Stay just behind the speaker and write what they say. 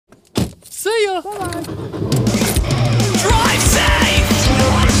ya. Bye-bye. Drive safe!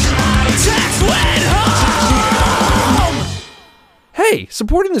 Text when home! Hey,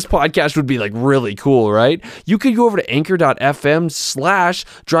 supporting this podcast would be like really cool, right? You could go over to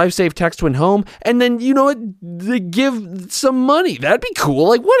anchor.fm/DriveSafeTextWhenHome and then, you know what, they give some money. That'd be cool.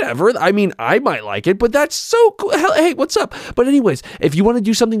 Like, whatever. I mean, I might like it, but that's so cool. Hey, what's up? But anyways, if you want to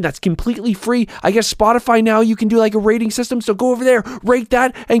do something that's completely free, I guess Spotify now, you can do like a rating system. So go over there, rate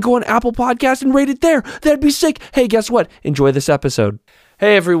that, and go on Apple Podcasts and rate it there. That'd be sick. Hey, guess what? Enjoy this episode.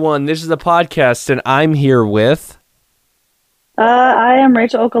 Hey, everyone. This is the podcast, and I'm here with... I am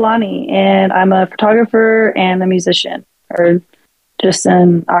Rachel Okalani, and I'm a photographer and a musician, or just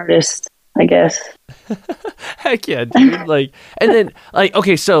an artist, I guess. Heck yeah, dude. Like, and then, like,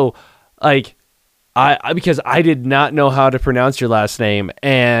 okay, so, like, I because I did not know how to pronounce your last name,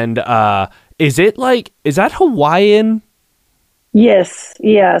 and is that Hawaiian? Yes,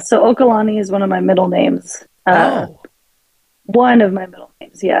 yeah. So Okalani is one of my middle names. One of my middle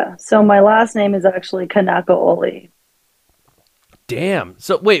names, yeah. So my last name is actually Kanako Oli. Damn.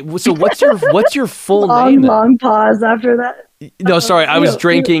 So wait. So what's your full name? Long pause after that. No, sorry. I was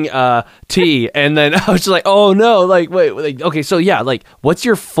drinking tea, and then I was just like, oh no. Like, wait. Like, okay. So yeah. Like, what's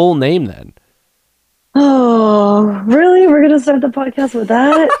your full name then? Oh, really? We're gonna start the podcast with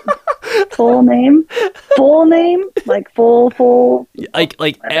that? Full name? Like full.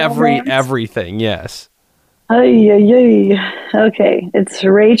 Like everything. Yes. Ay. Okay. It's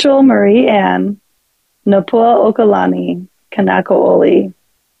Rachel Marie Ann Napua Okalani Kanako Oli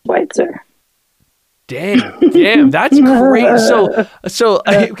Schweitzer. Damn, that's great. So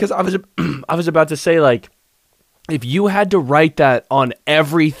because I was about to say, like, if you had to write that on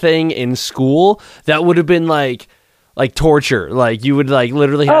everything in school, that would have been like torture. Like, you would like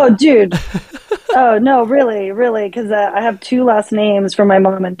literally Oh, dude. Oh, no, really, because I have two last names for my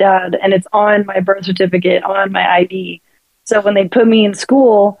mom and dad, and it's on my birth certificate, on my ID. So when they put me in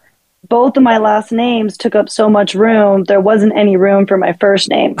school, both of my last names took up so much room, there wasn't any room for my first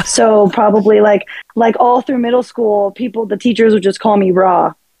name. So probably like all through middle school, the teachers would just call me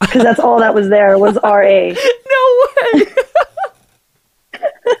Ra, because that's all that was there was R-A. No way.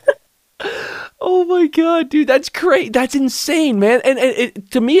 Oh my god, dude, that's great. That's insane, man.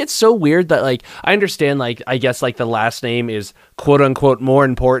 And to me, it's so weird that, like, I understand, like, I guess, like, the last name is quote unquote more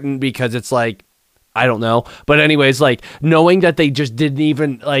important because it's like, I don't know. But anyways, like, knowing that they just didn't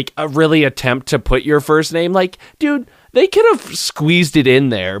even like really attempt to put your first name, like, dude, they could have squeezed it in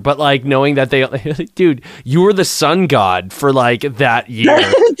there. But like, knowing that they, dude, you were the sun god for like that year.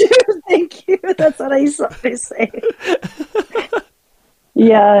 Dude, thank you. That's what I used to say.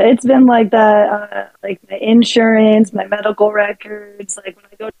 Yeah, it's been like that. Like my insurance, my medical records. Like when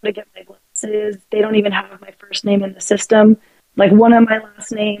I go to get my glasses, they don't even have my first name in the system. Like one of my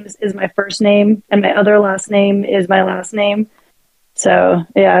last names is my first name, and my other last name is my last name. So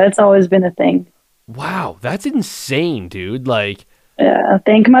yeah, it's always been a thing. Wow, that's insane, dude. Like, yeah,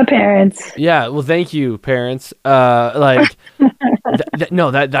 thank my parents. Yeah, well, thank you, parents. Like,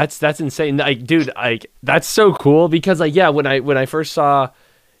 that's insane. Like, dude, like, that's so cool because, like, yeah, when I first saw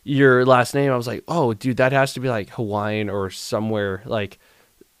your last name, I was like, oh, dude, that has to be like Hawaiian or somewhere like.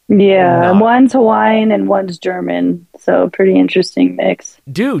 Yeah, one's Hawaiian and one's German, so pretty interesting mix.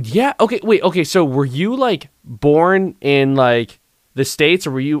 Dude, yeah. Okay, so were you like born in like the States,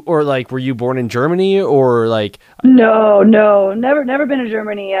 or were you born in Germany, or like? No, never been to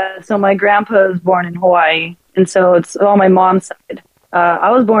Germany. So my grandpa was born in Hawaii, and so it's on my mom's side.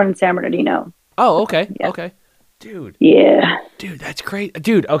 I was born in San Bernardino. Oh, okay, yeah. Okay. Dude. Yeah. Dude, that's great.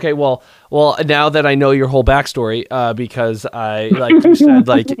 Dude, okay, well, now that I know your whole backstory, because I, like you said,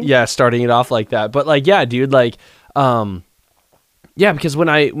 like, yeah, starting it off like that. But, like, yeah, dude, like, yeah, because when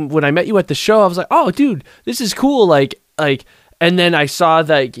I met you at the show, I was like, oh, dude, this is cool. Like, and then I saw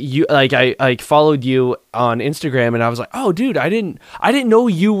that you, like, I followed you on Instagram, and I was like, oh, dude, I didn't know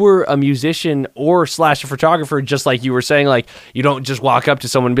you were a musician or / a photographer. Just like you were saying, like, you don't just walk up to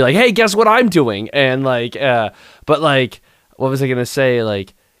someone and be like, hey, guess what I'm doing? And like, but like, what was I gonna say?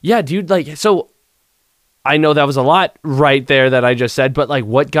 Like, yeah, dude, like, so I know that was a lot right there that I just said, but like,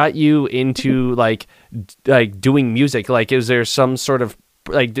 what got you into like doing music? Like, is there some sort of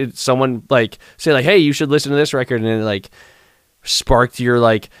like, did someone like say like, hey, you should listen to this record, and then like sparked your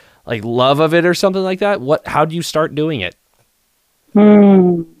like love of it or something like that? How do you start doing it?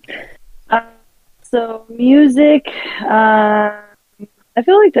 So music, I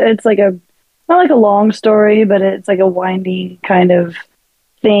feel like it's like not like a long story, but it's like a winding kind of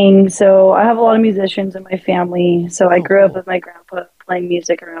thing. So I have a lot of musicians in my family. So I grew up with my grandpa playing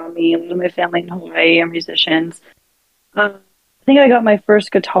music around me. A lot of my family in Hawaii are musicians. I think I got my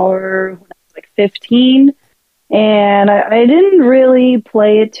first guitar when I was like 15, and I didn't really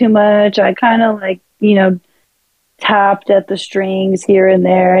play it too much. I kind of like, tapped at the strings here and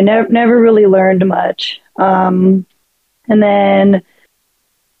there. I never really learned much. And then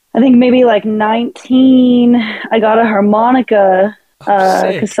I think maybe like 19, I got a harmonica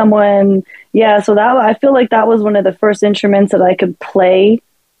sick. because someone, yeah. So that I feel like that was one of the first instruments that I could play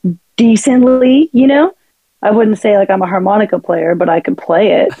decently. I wouldn't say like I'm a harmonica player, but I could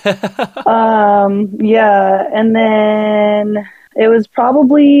play it. Yeah, and then it was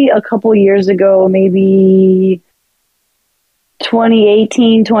probably a couple years ago, maybe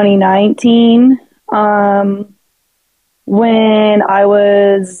 2018, 2019, when I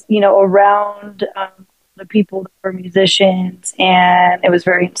was, around the people that were musicians, and it was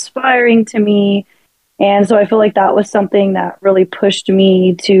very inspiring to me. And so I feel like that was something that really pushed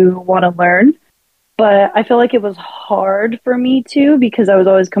me to want to learn. But I feel like it was hard for me too, because I was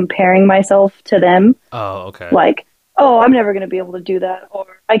always comparing myself to them. Oh, okay. Like, oh, I'm never going to be able to do that, or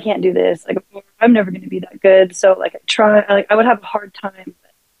I can't do this. Like, I'm never going to be that good. So like, I would have a hard time.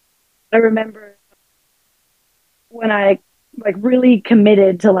 I remember when I like really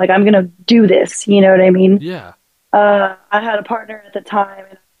committed to like, I'm going to do this. You know what I mean? Yeah. I had a partner at the time,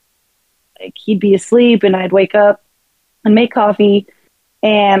 and like he'd be asleep, and I'd wake up and make coffee,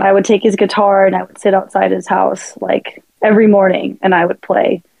 and I would take his guitar and I would sit outside his house like every morning, and I would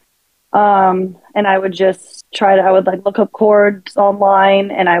play. And I would just I would like look up chords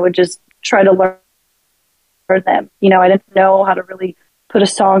online, and I would just try to learn them. I didn't know how to really put a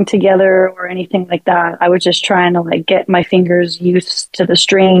song together or anything like that. I was just trying to like get my fingers used to the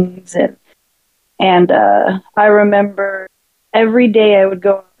strings, and I remember every day I would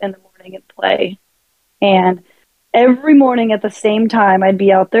go up in the morning and play, and every morning at the same time I'd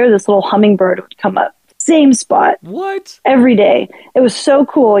be out there, this little hummingbird would come up, same spot. What? Every day. It was so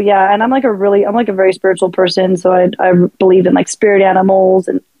cool. Yeah. And I'm like a very spiritual person. So I believe in like spirit animals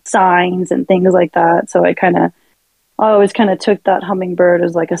and signs and things like that. So I always kind of took that hummingbird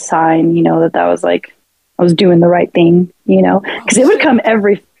as like a sign, that was like, I was doing the right thing, because it would come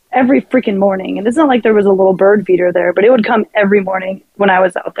every freaking morning. And it's not like there was a little bird feeder there, but it would come every morning when I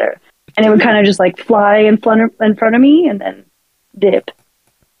was out there, and it would kind of just like fly in front of me and then dip.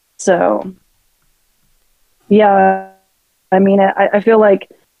 So yeah, I mean, I feel like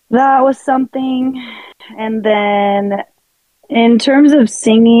that was something. And then in terms of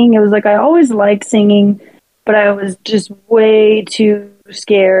singing, it was like I always liked singing, but I was just way too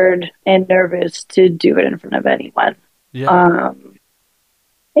scared and nervous to do it in front of anyone. Yeah.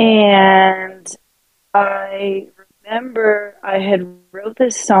 And I remember I had wrote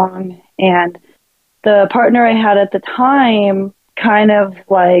this song, and the partner I had at the time kind of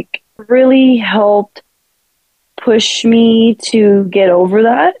like really helped push me to get over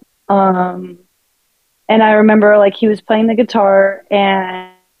that. And I remember like he was playing the guitar,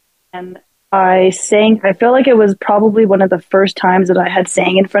 and I sang. I feel like it was probably one of the first times that I had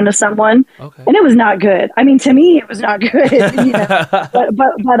sang in front of someone, Okay. and it was not good. I mean, to me, it was not good.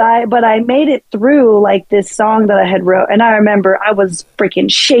 But I made it through like this song that I had wrote, and I remember I was freaking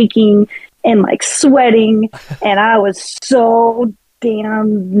shaking and like sweating, and I was so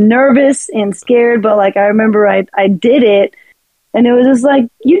damn nervous and scared. But like I remember I did it, and it was just like,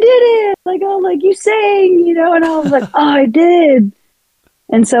 you did it, like, oh, like you sang, and I was like, oh, I did.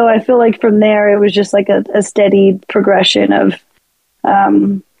 And so I feel like from there it was just like a steady progression of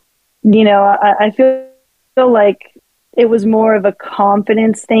I feel like it was more of a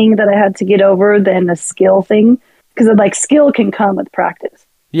confidence thing that I had to get over than a skill thing, because like skill can come with practice.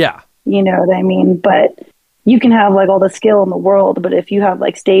 Yeah. You know what I mean? But you can have like all the skill in the world, but if you have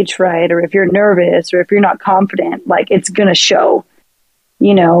like stage fright, or if you're nervous, or if you're not confident, like it's going to show,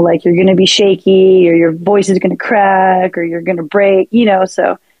 like you're going to be shaky, or your voice is going to crack, or you're going to break,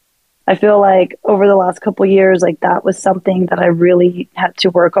 so I feel like over the last couple of years, like that was something that I really had to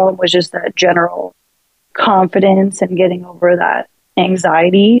work on, was just that general confidence and getting over that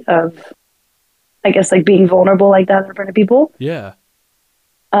anxiety of, I guess, like being vulnerable like that in front of people. Yeah.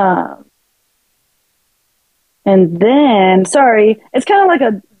 And then, sorry, it's kind of like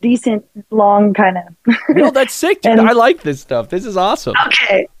a decent long kind of. No, that's sick, dude. And- I like this stuff. This is awesome.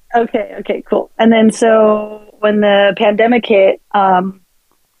 Okay, cool. And then, so when the pandemic hit,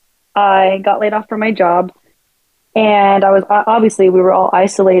 I got laid off from my job, and I was obviously, we were all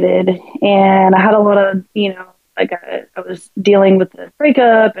isolated, and I had a lot of, like I was dealing with the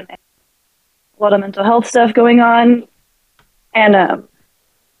breakup and a lot of mental health stuff going on, and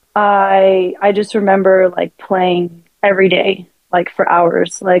I just remember like playing every day, like for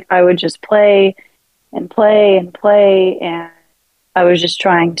hours. Like I would just play and play and play, and I was just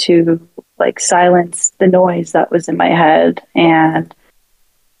trying to like silence the noise that was in my head, and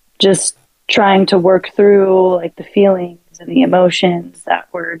just trying to work through like the feelings and the emotions that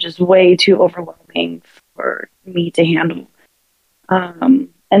were just way too overwhelming for me to handle.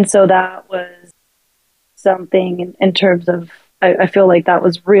 And so that was something in terms of, I feel like that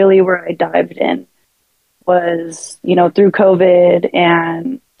was really where I dived in, was, you know, through COVID.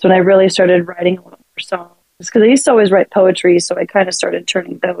 And so when I really started writing a lot more songs, because I used to always write poetry, so I kind of started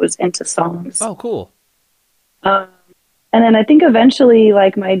turning those into songs. Oh, cool. And then I think eventually,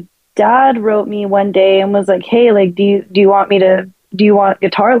 like, my dad wrote me one day and was like, "Hey, like, do you want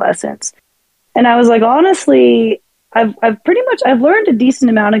guitar lessons?" And I was like, honestly, I've learned a decent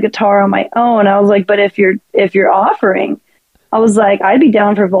amount of guitar on my own. I was like, but if you're offering, I was like, I'd be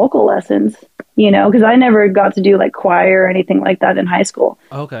down for vocal lessons, you know, because I never got to do like choir or anything like that in high school.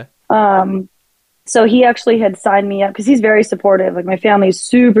 Okay. So he actually had signed me up because he's very supportive. Like, my family is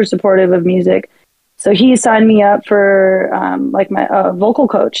super supportive of music. So he signed me up for like my vocal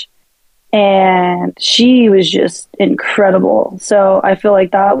coach, and she was just incredible. So I feel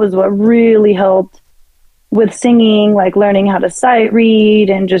like that was what really helped with singing, like learning how to sight read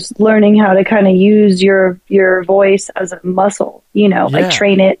and just learning how to kind of use your voice as a muscle, you know, Yeah. like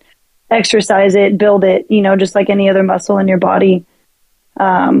train it, exercise it, build it, you know, just like any other muscle in your body.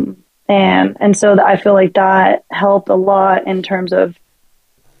 And so I feel like that helped a lot in terms of,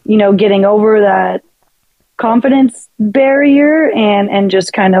 you know, getting over that confidence barrier and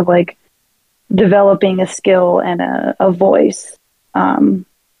just kind of like developing a skill and a voice. And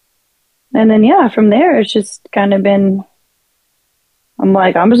then, yeah, from there, it's just kind of been, I'm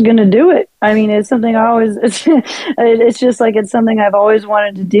like, I'm just going to do it. I mean, it's something I always, it's just like, it's something I've always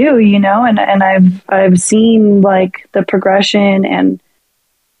wanted to do, you know, and I've seen like the progression and,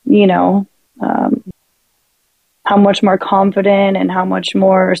 you know, how much more confident and how much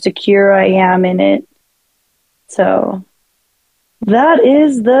more secure I am in it. So that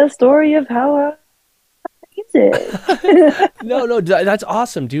is the story of how I use it. No, that's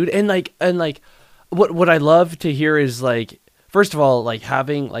awesome, dude. And like, what I love to hear is like, first of all, like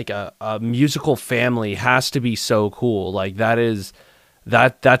having like a musical family has to be so cool. Like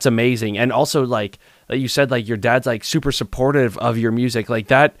that's amazing. And also like you said, like your dad's like super supportive of your music. Like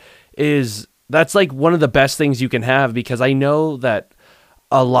that's like one of the best things you can have, because I know that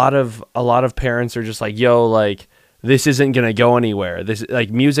a lot of parents are just like, yo, like, this isn't going to go anywhere. This, like,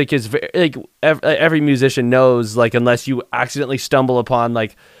 music is like every musician knows, like, unless you accidentally stumble upon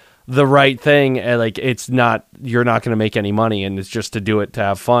like the right thing, and like you're not going to make any money, and it's just to do it to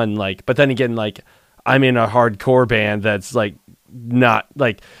have fun. Like, but then again, like, I'm in a hardcore band that's like not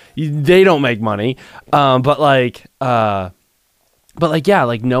like, they don't make money. But yeah,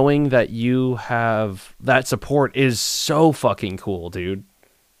 like knowing that you have that support is so fucking cool, dude.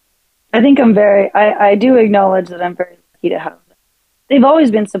 I think I do acknowledge that I'm very lucky to have them. They've always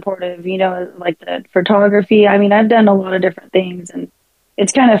been supportive, you know, like the photography. I mean, I've done a lot of different things, and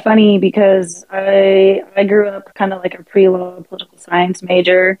it's kind of funny because I grew up kind of like a pre-law political science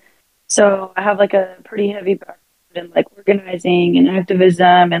major. So I have like a pretty heavy background in like organizing and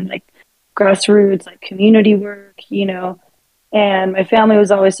activism and like grassroots, like community work, you know, and my family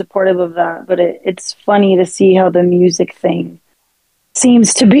was always supportive of that. But it's funny to see how the music thing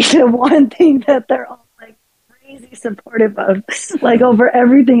seems to be the one thing that they're all like crazy supportive of, like over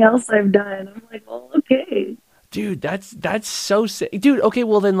everything else I've done. I'm like, well, okay. Dude, that's so sick. Dude, okay,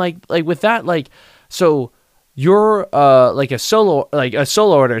 well then like with that, like, so you're like a solo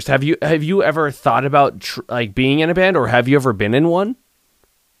artist. Have you ever thought about like being in a band, or have you ever been in one?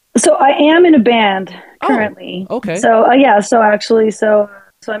 So I am in a band currently. Oh, okay. So yeah, so actually, so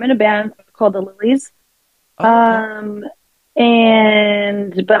I'm in a band called the Lilies. Oh, okay.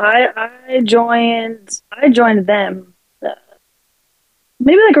 But I joined them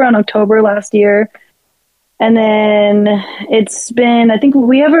maybe like around October last year. And then it's been, I think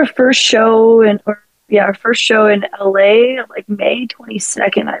we have our first show our first show in LA, like May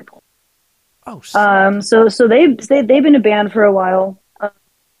 22nd, I believe. Oh, sick. So they've been a band for a while.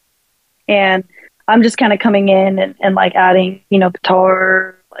 And I'm just kind of coming in and like adding, you know,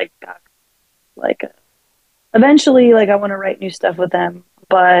 guitar, like eventually, like, I want to write new stuff with them.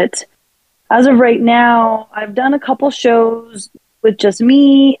 But as of right now, I've done a couple shows with just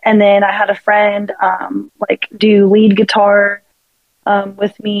me, and then I had a friend like do lead guitar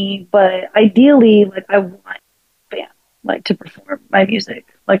with me. But ideally, like, I want a band like to perform my music.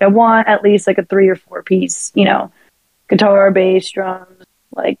 Like, I want at least like a 3 or 4 piece, you know, guitar, bass, drums.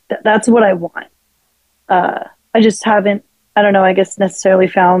 Like that's what I want. I just haven't, I don't know, I guess necessarily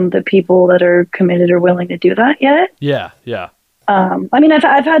found the people that are committed or willing to do that yet. Yeah. I mean,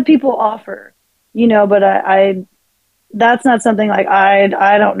 I've had people offer, you know, but I that's not something like I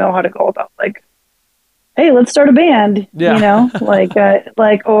don't know how to go about. Like, hey, let's start a band, Yeah. you know,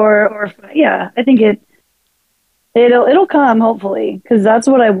 or yeah, I think it'll come hopefully because that's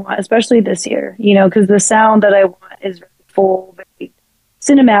what I want, especially this year, you know, because the sound that I want is very full, very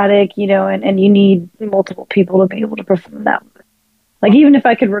cinematic, you know, and you need multiple people to be able to perform that. Like even if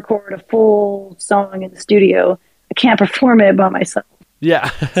I could record a full song in the studio, I can't perform it by myself. Yeah.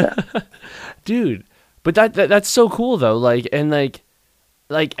 So. Dude, but that's so cool though. And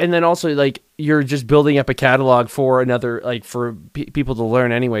then also like you're just building up a catalog for another, like for people to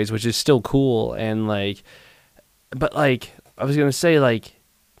learn anyways, which is still cool. And like, but like, I was going to say like,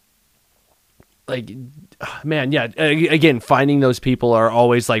 man, yeah, again, finding those people are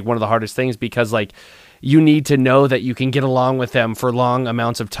always like one of the hardest things because like you need to know that you can get along with them for long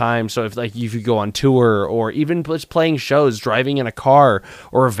amounts of time. So if you go on tour or even just playing shows, driving in a car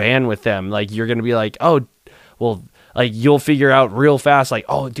or a van with them, like you're going to be like, oh, well, like you'll figure out real fast, like,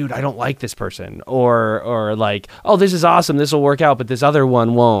 oh dude, I don't like this person, or like, oh, this is awesome, this will work out, but this other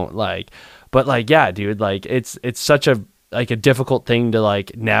one won't, like, but like, yeah, dude, like it's such a like a difficult thing to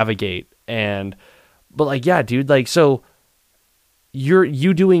like navigate. And but like, yeah, dude, like, so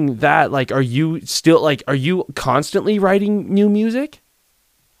you doing that, like, are you constantly writing new music?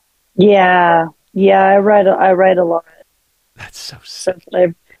 Yeah, I write a lot. That's so sick.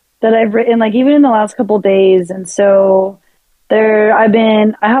 Stuff that I've written, like even in the last couple of days, and so I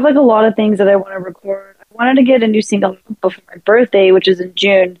have like a lot of things that I want to record. I wanted to get a new single before my birthday, which is in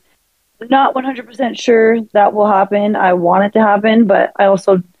June. I'm not 100% sure that will happen. I want it to happen, but I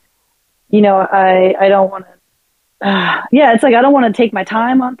also, you know, I don't want to. Yeah, it's like I don't want to take my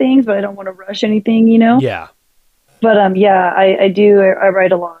time on things, but I don't want to rush anything, you know. Yeah. But yeah, I do. I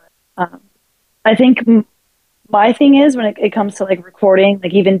write a lot. I think my thing is when it comes to like recording,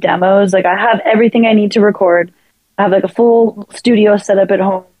 like even demos, like I have everything I need to record. I have like a full studio set up at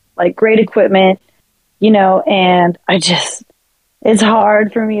home, like great equipment, you know, and it's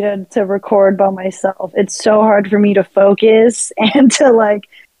hard for me to record by myself. It's so hard for me to focus and to like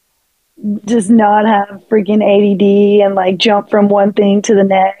just not have freaking ADD and like jump from one thing to the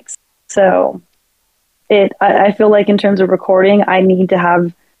next. So I feel like in terms of recording, I need to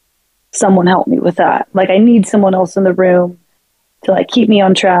have someone help me with that. Like I need someone else in the room to like keep me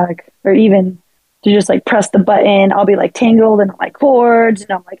on track, or even to just like press the button. I'll be like tangled in my chords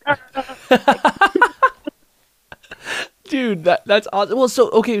and I'm like, Dude, that's awesome. Well, so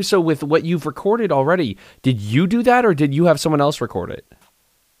okay, so with what you've recorded already, did you do that or did you have someone else record it?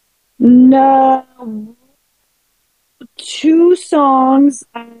 no, 2 songs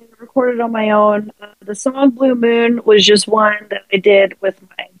I recorded on my own. The song Blue Moon was just one that I did with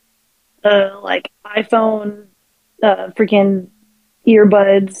my like iPhone freaking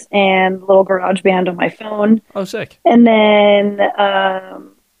earbuds and little garage band on my phone. Oh, sick. And then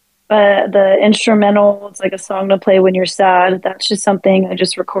the instrumental, it's like a song to play when you're sad. That's just something I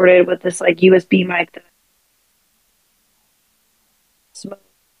just recorded with this like USB mic that my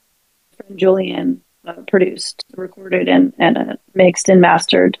friend Julian produced, recorded, and mixed and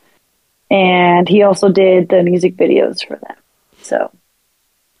mastered. And he also did the music videos for them. So.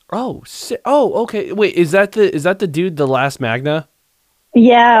 Oh, okay. Wait, is that the dude, the Last Magna?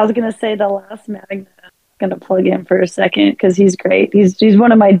 Yeah, I was gonna say the Last Magna. I'm gonna plug in for a second because he's great. He's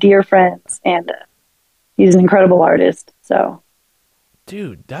one of my dear friends, and he's an incredible artist. So,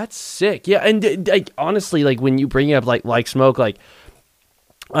 dude, that's sick. Yeah, and like honestly, like when you bring up like Smoke, like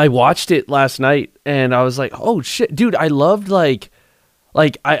I watched it last night and I was like, oh shit, dude, I loved I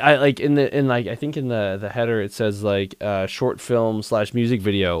like I think in the header it says like short film / music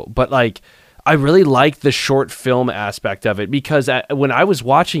video, but like I really liked the short film aspect of it because when I was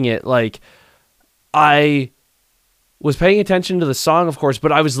watching it, like I was paying attention to the song, of course,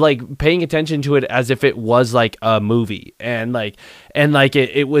 but I was like paying attention to it as if it was like a movie, and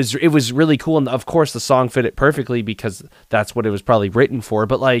it was really cool, and of course the song fit it perfectly because that's what it was probably written for.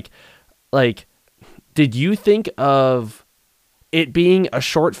 But like did you think of it being a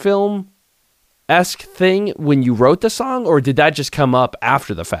short film-esque thing when you wrote the song, or did that just come up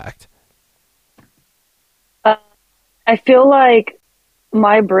after the fact? I feel like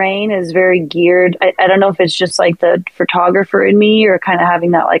my brain is very geared. I don't know if it's just like the photographer in me or kind of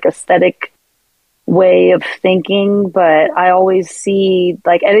having that like aesthetic way of thinking, but I always see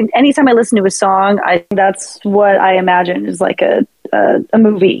like anytime I listen to a song, that's what I imagine is like a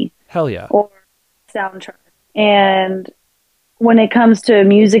movie. Hell yeah. Or soundtrack. And when it comes to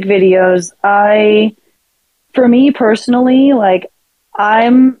music videos, for me personally, like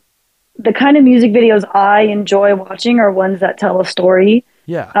I'm the kind of music videos I enjoy watching are ones that tell a story.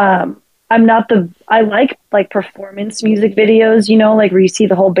 Yeah. I like performance music videos, you know, like where you see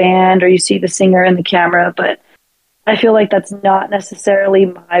the whole band or you see the singer and the camera, but I feel like that's not necessarily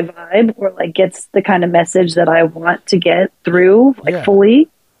my vibe or like gets the kind of message that I want to get through like Yeah. fully.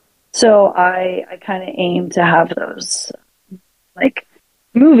 So I kind of aim to have those like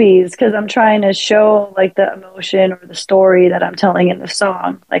movies because I'm trying to show like the emotion or the story that I'm telling in the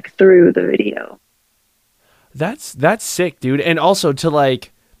song like through the video. That's sick, dude. And also to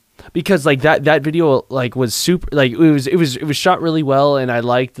like, because like that video like was super, like it was shot really well, and I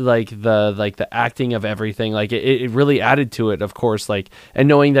liked like the acting of everything. Like it really added to it, of course. Like, and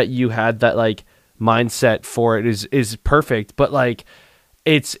knowing that you had that like mindset for it is perfect. But like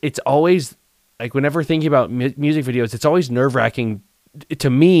it's always like, whenever thinking about music videos, it's always nerve-wracking to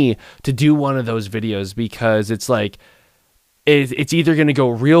me to do one of those videos, because it's like it's either going to go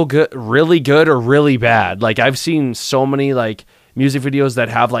really good or really bad. Like I've seen so many like music videos that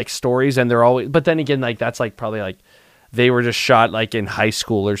have like stories, and they're always, but then again, like that's like probably like they were just shot like in high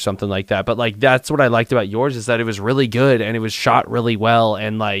school or something like that. But like that's what I liked about yours, is that it was really good and it was shot really well,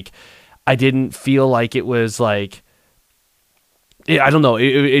 and like I didn't feel like it was like, I don't know,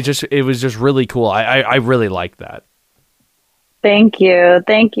 it was just really cool. I really liked that. Thank you.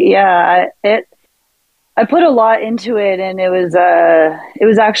 Yeah, I put a lot into it, and it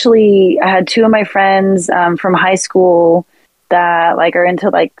was actually, I had two of my friends from high school that like are into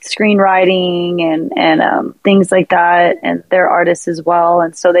like screenwriting and things like that, and they're artists as well,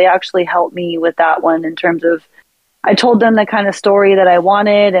 and so they actually helped me with that one in terms of, I told them the kind of story that I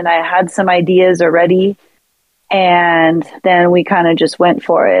wanted, and I had some ideas already, and then we kind of just went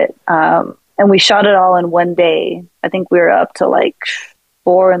for it, and we shot it all in one day. I think we were up to like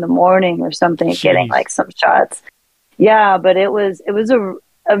 4 a.m. or something. Jeez. Getting like some shots. Yeah, but it was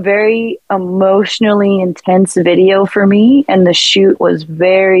a very emotionally intense video for me, and the shoot was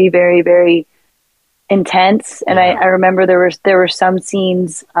very, very, very intense. And Yeah. I remember there were some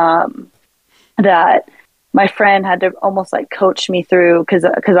scenes that my friend had to almost like coach me through, because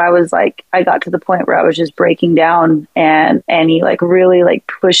I was like, I got to the point where I was just breaking down, and he like really like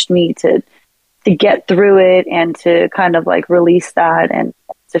pushed me to get through it and to kind of like release that and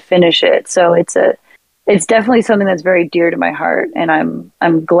to finish it. So it's definitely something that's very dear to my heart, and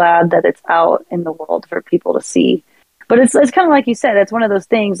I'm glad that it's out in the world for people to see. But it's kind of like you said, it's one of those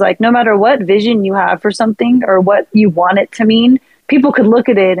things, like no matter what vision you have for something or what you want it to mean, people could look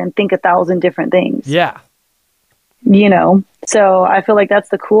at it and think 1,000 different things. Yeah. You know, so I feel like that's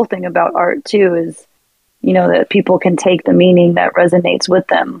the cool thing about art too, is, you know, that people can take the meaning that resonates with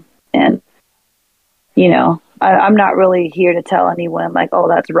them. And, you know, I'm not really here to tell anyone like, oh,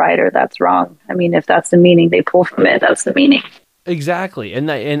 that's right or that's wrong. I mean, if that's the meaning they pull from it, that's the meaning. Exactly.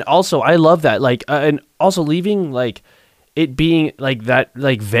 And also I love that, like and also leaving like it being like that,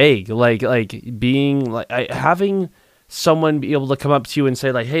 like vague, like being like having someone be able to come up to you and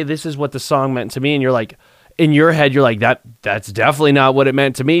say like, hey, this is what the song meant to me, and you're like, in your head you're like, that's definitely not what it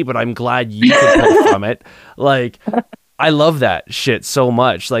meant to me, but I'm glad you could pull from it. Like I love that shit so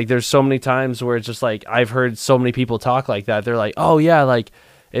much. Like there's so many times where it's just like, I've heard so many people talk like that. They're like, oh yeah, like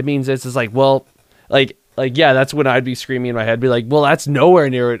it means this. Is like, well, like yeah, that's when I'd be screaming in my head, be like, well, that's nowhere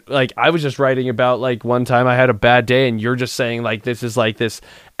near it. Like I was just writing about like one time I had a bad day, and you're just saying like this is like this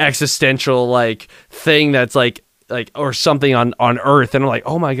existential like thing that's like or something on Earth, and I'm like,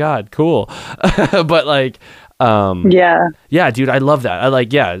 oh my god, cool. But like yeah, dude, I love that. I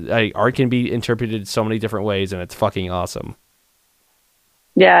like, art can be interpreted so many different ways, and it's fucking awesome.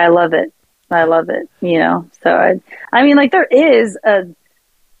 Yeah, I love it. You know, so I mean, like there is a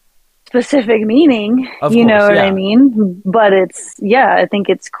specific meaning, Of you know course, what yeah. I mean? But I think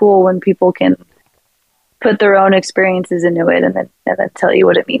it's cool when people can put their own experiences into it and then tell you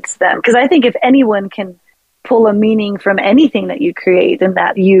what it means to them. Because I think if anyone can pull a meaning from anything that you create, then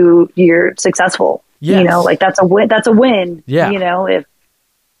that you're successful. Yes. You know, like that's a win. Yeah. You know, if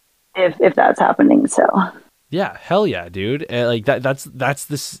that's happening. So Yeah, hell yeah, dude. Like that's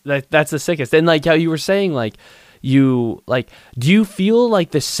the sickest. And like how you were saying, like you like, do you feel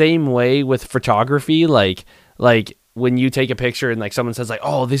like the same way with photography? Like when you take a picture and like someone says like,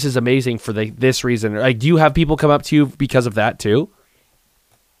 oh, this is amazing for this reason. Like, do you have people come up to you because of that too?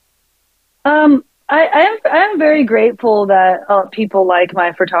 I am very grateful that people like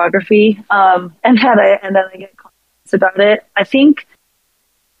my photography, and that I get comments about it. I think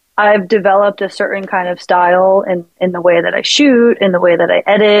I've developed a certain kind of style in the way that I shoot, in the way that I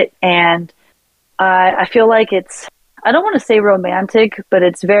edit, and I feel like it's, I don't want to say romantic, but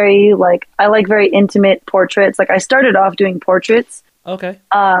it's very like, I like very intimate portraits. Like I started off doing portraits, Okay.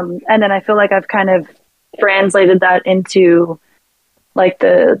 And then I feel like I've kind of translated that into like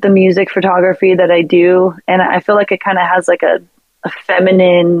the music photography that I do. And I feel like it kind of has like a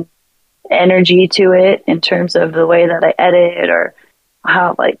feminine energy to it in terms of the way that I edit or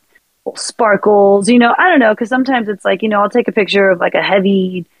how like sparkles, I don't know. Cause sometimes it's like, I'll take a picture of like a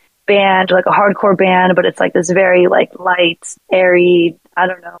heavy band, like a hardcore band, but it's like this very like light, airy, I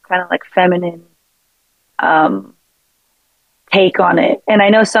don't know, kind of like feminine, take on it. And I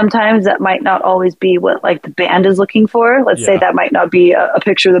know sometimes that might not always be what like the band is looking for. Let's say that might not be a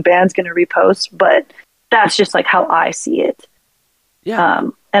picture the band's going to repost, but that's just like how I see it. Yeah.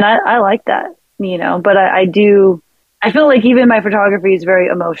 And I like that, but I feel like even my photography is very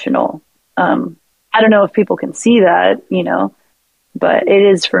emotional. I don't know if people can see that, but it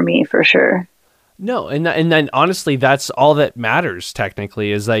is for me for sure. No, and then honestly, that's all that matters.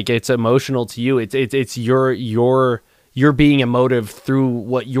 Technically, is like it's emotional to you. It's you're being emotive through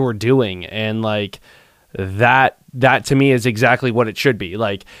what you're doing, and like that to me is exactly what it should be.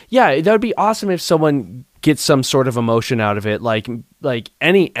 Like, yeah, that would be awesome if someone gets some sort of emotion out of it, like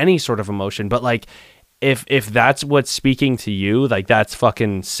any sort of emotion. But like, if that's what's speaking to you, like that's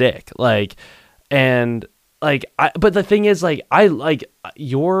fucking sick. Like, and like, but the thing is, like, I like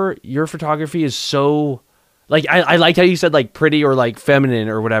your photography is so, like, I like how you said like pretty or like feminine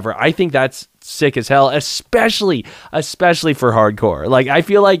or whatever. I think that's sick as hell, especially for hardcore. Like, I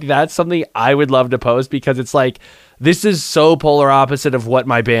feel like that's something I would love to post because it's like, this is so polar opposite of what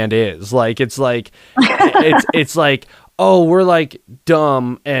my band is. Like, it's like, it's like, oh, we're like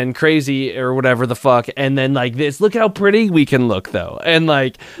dumb and crazy or whatever the fuck. And then like this, look how pretty we can look though. And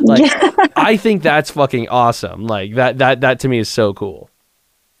like, I think that's fucking awesome. Like that to me is so cool.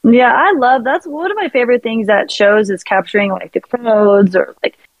 Yeah, I love, that's one of my favorite things that shows is capturing like the crowds or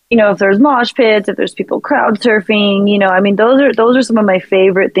like, if there's mosh pits, if there's people crowd surfing, I mean, those are some of my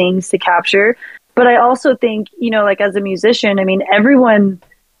favorite things to capture. But I also think, like as a musician, I mean, everyone,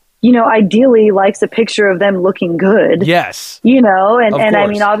 ideally likes a picture of them looking good. Yes. And I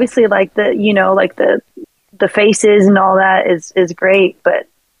mean, obviously like the faces and all that is great. But,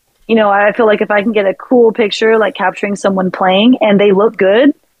 I feel like if I can get a cool picture, like capturing someone playing and they look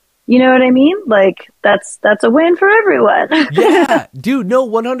good, you know what I mean? Like that's a win for everyone. Yeah, dude, no,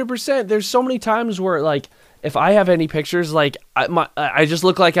 100%. There's so many times where like, if I have any pictures, like I just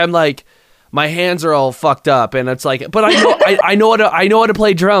look like I'm like, my hands are all fucked up, and it's like, but I know how to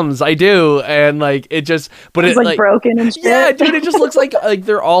play drums. I do, and like it just, but it's like broken and shit. Yeah, dude, it just looks like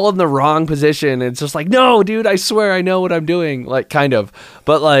they're all in the wrong position. It's just like, no, dude, I swear I know what I'm doing, like kind of,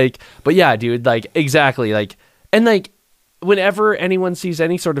 but yeah, dude, like exactly, like, and like whenever anyone sees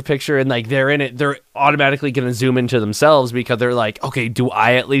any sort of picture and like they're in it, they're automatically gonna zoom into themselves because they're like, okay, do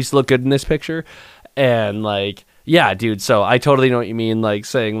I at least look good in this picture? And like, yeah, dude, so I totally know what you mean, like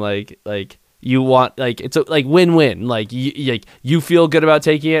saying like you want, like, it's a like win-win, like you feel good about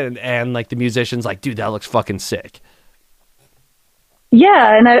taking it, and like the musician's like, dude, that looks fucking sick.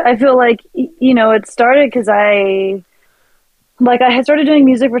 Yeah, and I feel like it started because I had started doing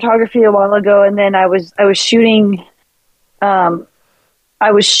music photography a while ago, and then I was shooting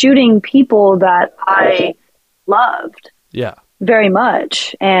people that I loved very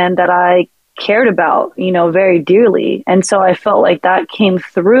much and that I cared about very dearly, and so I felt like that came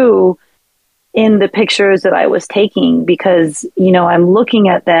through in the pictures that I was taking because, I'm looking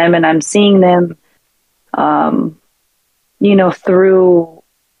at them and I'm seeing them,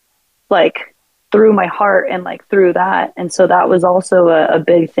 through my heart and like through that. And so that was also a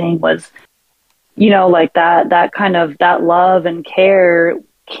big thing was, like that kind of that love and care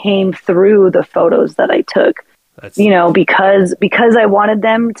came through the photos that I took, because I wanted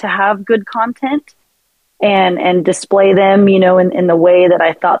them to have good content and display them, in the way that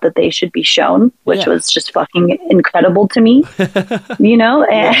I thought that they should be shown, which was just fucking incredible to me, and,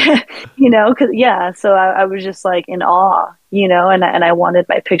 so I was just like in awe, and I wanted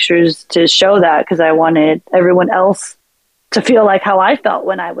my pictures to show that because I wanted everyone else to feel like how I felt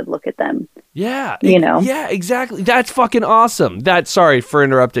when I would look at them. Yeah. Yeah, exactly. That's fucking awesome. Sorry for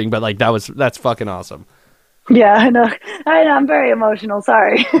interrupting, but like that's fucking awesome. Yeah, I know. I'm very emotional.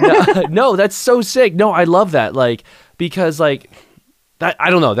 Sorry. No, that's so sick. No, I love that. Like, because like that, I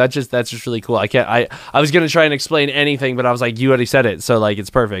don't know. That's just really cool. I was going to try and explain anything, but I was like, you already said it. So like, it's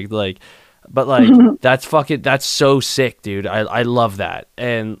perfect. Like, but like, that's so sick, dude. I love that.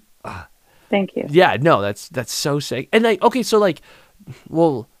 And thank you. Yeah, no, that's so sick. And like, okay, so like,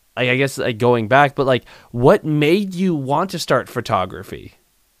 well, I guess like going back, but like, what made you want to start photography?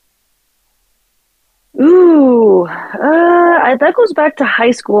 Ooh, that goes back to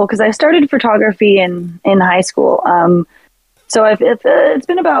high school because I started photography in high school. So it's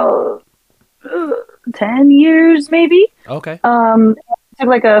been about 10 years maybe. Okay. I took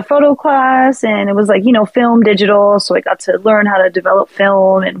like a photo class, and it was like, film digital. So I got to learn how to develop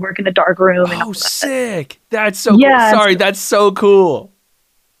film and work in a dark room and all Oh, that. sick. That's so Yeah, cool. Sorry, that's so cool.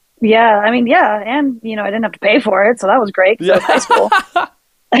 Yeah, I mean, yeah, and I didn't have to pay for it, so that was great. 'Cause that was high school.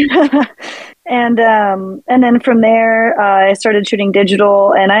 And then from there, I started shooting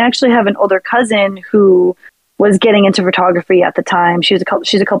digital, and I actually have an older cousin who was getting into photography at the time. She's a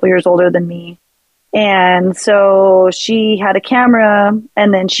couple years older than me, and so she had a camera,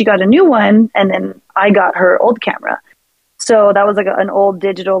 and then she got a new one, and then I got her old camera. So that was like an old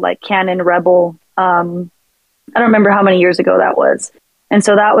digital, like Canon Rebel. I don't remember how many years ago that was. And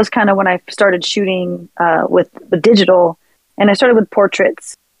so that was kind of when I started shooting with digital, and I started with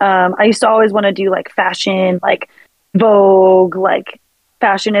portraits. I used to always want to do like fashion, like Vogue, like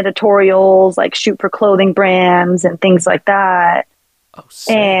fashion editorials, like shoot for clothing brands and things like that. Oh,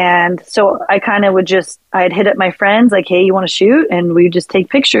 sick. And so I kind of I'd hit up my friends like, hey, you want to shoot? And we would just take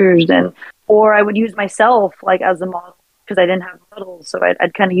pictures, or I would use myself like as a model because I didn't have models. So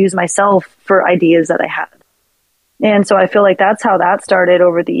I'd kind of use myself for ideas that I had. And so I feel like that's how that started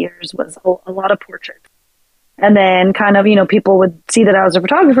over the years, was a lot of portraits. And then kind of, people would see that I was a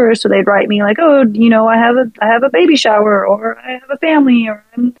photographer, so they'd write me like, oh, I have a baby shower, or I have a family, or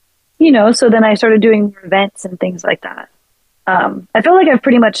so then I started doing more events and things like that. I feel like I'll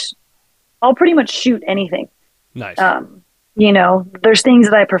pretty much shoot anything. Nice. There's things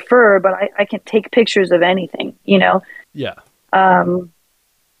that I prefer, but I can take pictures of anything, Yeah.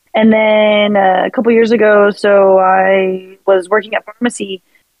 And then a couple years ago, so I was working at pharmacy,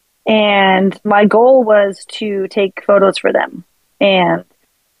 and my goal was to take photos for them. And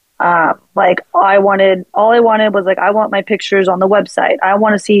like all I wanted was like, I want my pictures on the website. I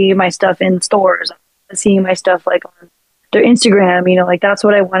want to see my stuff in stores. I want to see my stuff like on their Instagram, like that's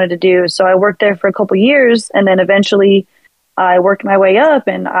what I wanted to do. So I worked there for a couple years, and then eventually I worked my way up,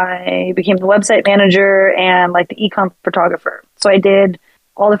 and I became the website manager and like the e-com photographer. So I did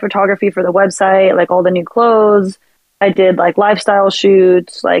all the photography for the website, like all the new clothes. I did like lifestyle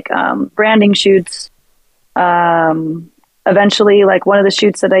shoots, like branding shoots. Eventually, like one of the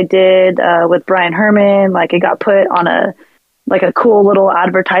shoots that I did with Brian Herman, like it got put on a cool little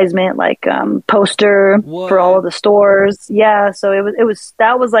advertisement, like poster for all of the stores. Yeah, so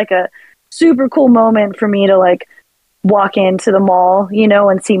that was like a super cool moment for me to like walk into the mall,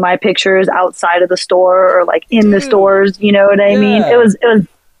 and see my pictures outside of the store or like in the stores, you know what I mean? It was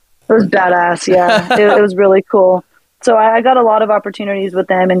badass. Yeah. it was really cool. So I got a lot of opportunities with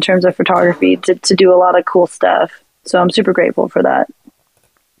them in terms of photography to do a lot of cool stuff. So I'm super grateful for that.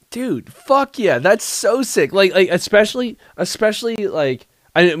 Dude, fuck yeah. That's so sick. Like especially like,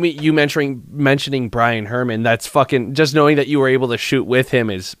 I mean, you mentioning Brian Herman, that's fucking, just knowing that you were able to shoot with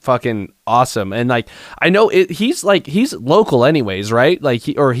him is fucking awesome. And like, I know he's local anyways, right? Like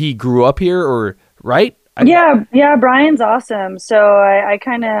he grew up here, or right? Yeah, Brian's awesome. So I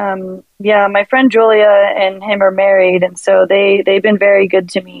kind of, my friend Julia and him are married, and so they've been very good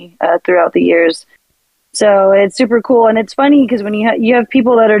to me throughout the years. So it's super cool, and it's funny because when you have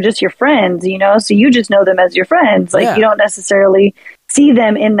people that are just your friends, so you just know them as your friends. Like you don't necessarily see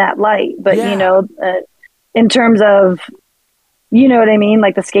them in that light, but in terms of, you know what I mean,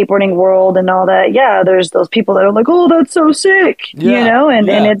 like the skateboarding world and all that. Yeah, there's those people that are like, oh, that's so sick,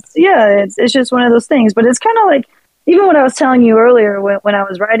 and it's just one of those things. But it's kind of like, even what I was telling you earlier when I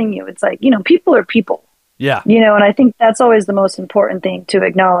was writing you, it's like, people are people. Yeah. And I think that's always the most important thing to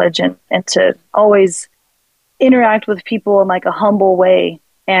acknowledge, and to always interact with people in like a humble way,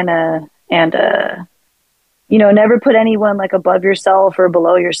 and never put anyone like above yourself or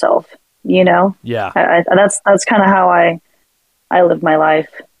below yourself, Yeah. That's kind of how I live my life.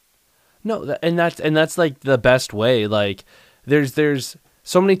 No, and that's like the best way. Like there's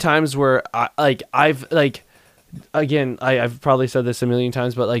so many times where I've probably said this a million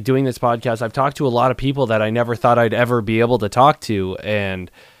times, but like doing this podcast, I've talked to a lot of people that I never thought I'd ever be able to talk to. And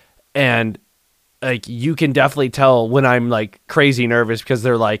like, you can definitely tell when I'm like crazy nervous because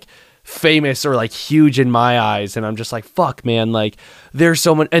they're like famous or like huge in my eyes, and I'm just like, fuck, man, like there's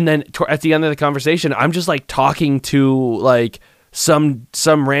so much. And then at the end of the conversation, I'm just like talking to like some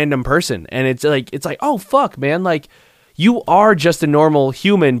random person, and it's like oh fuck, man, like you are just a normal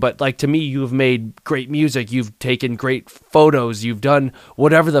human, but like to me, you've made great music, you've taken great photos, you've done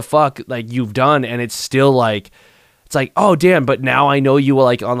whatever the fuck like you've done, and it's still like, it's like, oh damn, but now I know you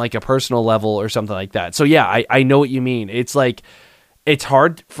like on like a personal level or something like that. So yeah, I know what you mean. It's like, it's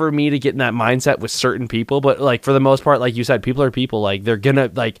hard for me to get in that mindset with certain people, but like for the most part, like you said, people are people. Like they're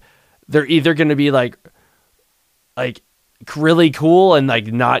either gonna be like really cool and like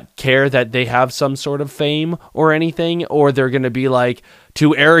not care that they have some sort of fame or anything, or they're going to be like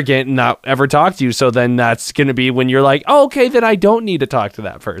too arrogant and not ever talk to you. So then that's going to be when you're like, oh, okay, then I don't need to talk to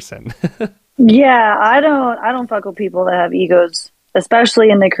that person. Yeah, I don't fuck with people that have egos, especially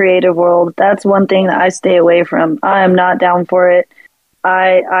in the creative world. That's one thing that I stay away from. I am not down for it.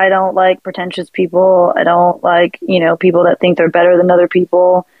 I don't like pretentious people. I don't like, people that think they're better than other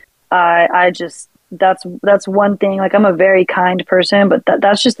people. I just that's one thing. Like, I'm a very kind person, but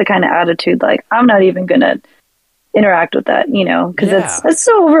that's just the kind of attitude. Like, I'm not even gonna interact with that, because it's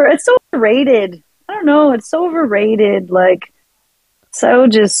so overrated. I don't know, it's so overrated. Like, so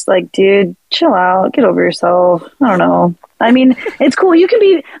just like, dude, chill out, get over yourself. I don't know. I mean, it's cool. You can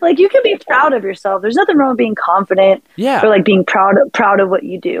be proud of yourself. There's nothing wrong with being confident, or like being proud of what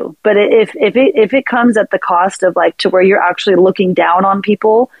you do. But if it comes at the cost of like to where you're actually looking down on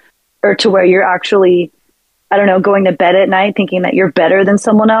people, or to where you're actually, I don't know, going to bed at night thinking that you're better than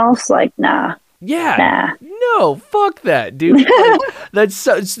someone else, like, nah. Yeah. Nah. No, fuck that, dude. Like, that's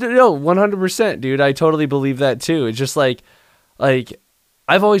so, no, 100%, dude. I totally believe that too. It's just like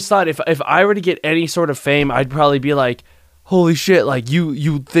I've always thought if I were to get any sort of fame, I'd probably be like, holy shit, like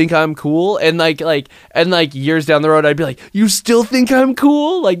you think I'm cool? And like years down the road, I'd be like, you still think I'm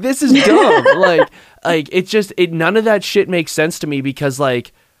cool? Like, this is dumb. like it's just, none of that shit makes sense to me because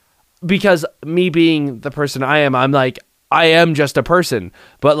me being the person I am, I'm like, I am just a person.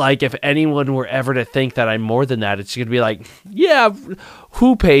 But like, if anyone were ever to think that I'm more than that, it's going to be like, yeah,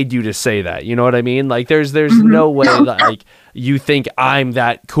 who paid you to say that? You know what I mean? Like, there's no way that like you think I'm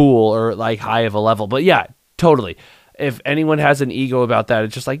that cool or like high of a level. But yeah, totally. If anyone has an ego about that,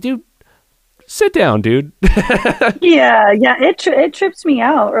 it's just like, dude, sit down, dude. yeah. It trips me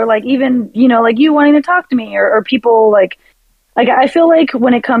out. Or like, even, like you wanting to talk to me, or people like I feel like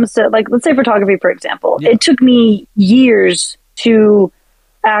when it comes to, like, let's say photography, for example, it took me years to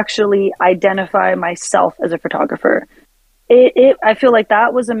actually identify myself as a photographer. I feel like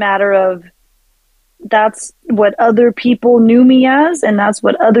that was a matter of, that's what other people knew me as, and that's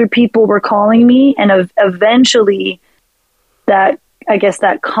what other people were calling me. And eventually that, I guess,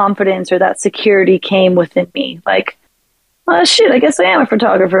 that confidence or that security came within me. Like, oh shit, I guess I am a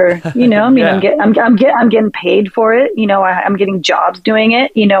photographer. I mean, I'm getting paid for it. I'm getting jobs doing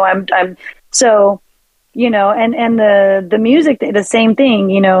it. I'm so, and the music, the same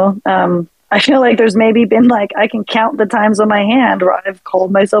thing. I feel like there's maybe been like, I can count the times on my hand where I've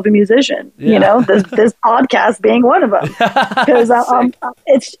called myself a musician. This podcast being one of them, because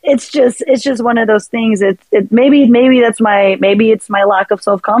it's just one of those things. Maybe it's my lack of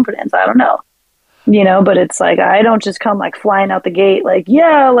self-confidence. I don't know. But it's like, I don't just come like flying out the gate like,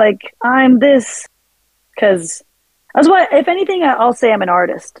 yeah, like I'm this, because that's why, if anything, I'll say I'm an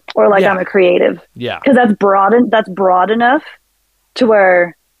artist, or like I'm a creative. Yeah. Because that's broad enough to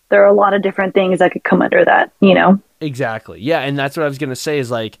where there are a lot of different things that could come under that, Exactly. Yeah. And that's what I was going to say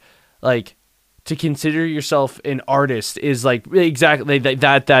is like to consider yourself an artist is like, exactly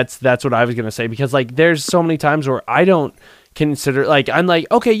that's what I was going to say, because like there's so many times where I don't consider, like, I'm like,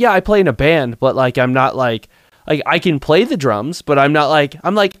 okay, yeah, I play in a band, but like I'm not like I can play the drums, but I'm not like,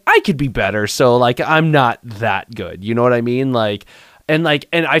 I'm like, I could be better, so like I'm not that good, you know what I mean? And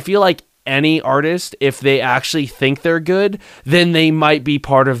I feel like any artist, if they actually think they're good, then they might be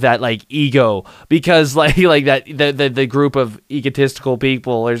part of that like ego, because like that the group of egotistical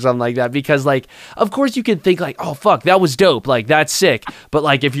people or something like that, because like of course you can think like, oh fuck, that was dope, like that's sick, but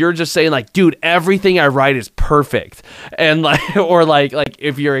like if you're just saying like, dude, everything I write is perfect, and like, or like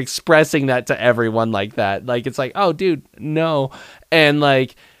if you're expressing that to everyone like that, like it's like, oh dude, no. And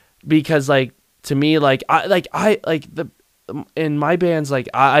like, because like to me, like I in my bands, like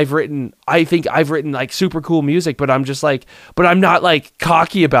I think I've written like super cool music, but I'm just like, but I'm not like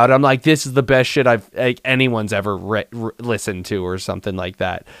cocky about it. I'm like, this is the best shit anyone's ever listened to or something like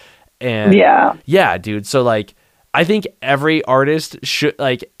that. And yeah, dude. So like, I think every artist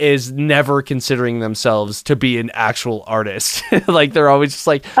is never considering themselves to be an actual artist. Like they're always just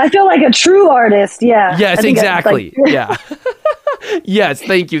like, I feel like a true artist. Yeah. Yes, exactly. Yeah. Yes.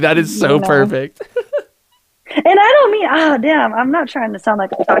 Thank you. That is so perfect. And I don't mean, damn, I'm not trying to sound like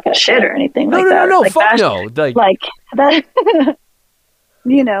I'm talking shit or anything like that. No, like fuck no. Like that,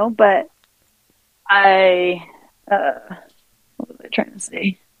 but what was I trying to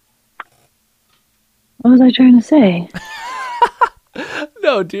say?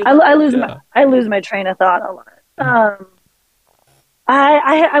 No, dude. I lose my train of thought a lot.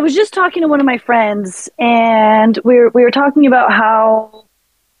 I was just talking to one of my friends, and we were talking about how,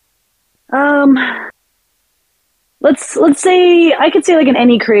 let's say, I could say like in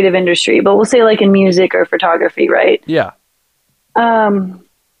any creative industry, but we'll say like in music or photography, right? Yeah. Um,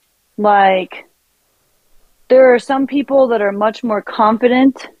 like there are some people that are much more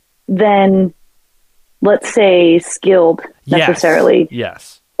confident than, let's say, skilled necessarily.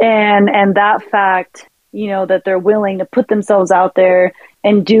 Yes. And that fact, that they're willing to put themselves out there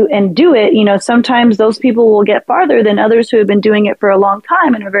and do it, sometimes those people will get farther than others who have been doing it for a long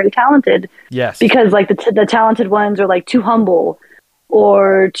time and are very talented. Yes. Because like the talented ones are like too humble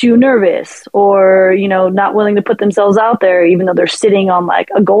or too nervous or, not willing to put themselves out there even though they're sitting on like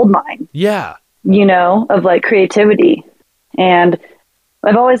a gold mine. Yeah. Of like creativity. And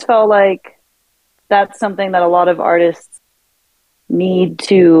I've always felt like that's something that a lot of artists need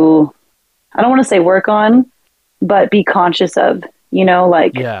to, I don't want to say work on, but be conscious of,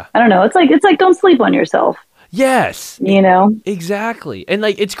 Yeah. I don't know. It's like don't sleep on yourself. Yes. Exactly. And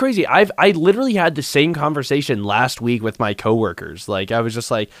like it's crazy. I literally had the same conversation last week with my coworkers. Like I was just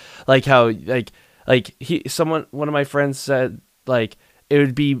like how one of my friends said like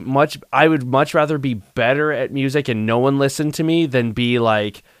I would much rather be better at music and no one listened to me than be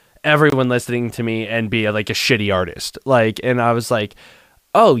like everyone listening to me and be like a shitty artist. And I was like,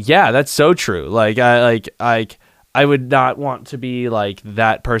 oh yeah, that's so true. I would not want to be like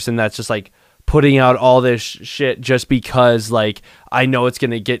that person that's just like putting out all this shit just because like I know it's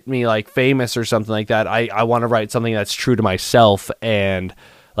going to get me like famous or something like that. I want to write something that's true to myself and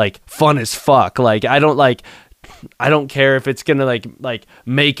like fun as fuck. I don't care if it's gonna like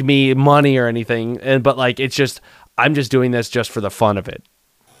make me money or anything, but like it's just I'm just doing this just for the fun of it.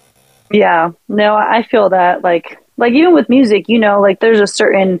 Yeah, no, I feel that like even with music, like there's a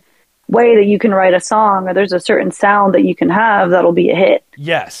certain way that you can write a song or there's a certain sound that you can have that'll be a hit.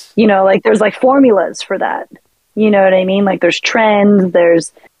 Yes. Like there's like formulas for that. You know what I mean? Like there's trends,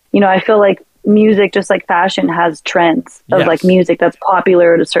 there's, I feel like music, just like fashion, has trends of like music that's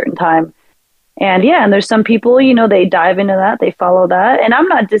popular at a certain time. And and there's some people, they dive into that, they follow that. And I'm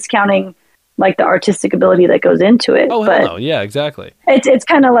not discounting like the artistic ability that goes into it. Oh, hell no. Yeah, exactly. It's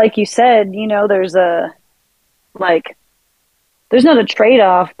kind of like you said, there's there's not a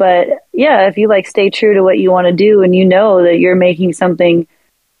trade-off, but yeah, if you like stay true to what you want to do and that you're making something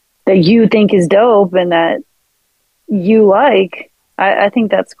that you think is dope and that you like, I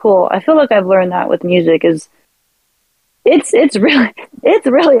think that's cool. I feel like I've learned that with music is it's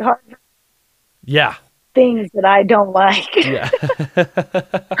really hard. Yeah. Things that I don't like. Yeah.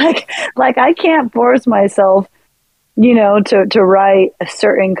 like I can't force myself, to write a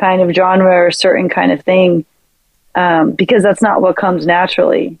certain kind of genre or a certain kind of thing, because that's not what comes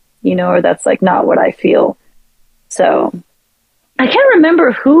naturally, or that's like not what I feel. So I can't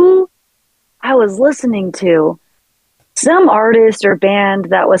remember who I was listening to, some artist or band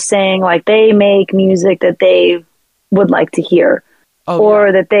that was saying like they make music that they would like to hear.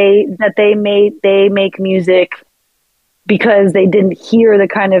 Or that they make music because they didn't hear the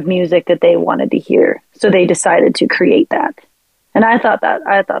kind of music that they wanted to hear, so they decided to create that. And I thought that's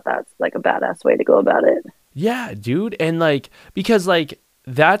like a badass way to go about it. Yeah, dude, and like because like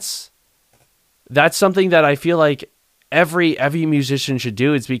that's something that I feel like every musician should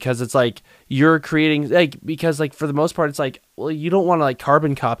do. It's because it's like you're creating because like for the most part it's like, well, you don't want to like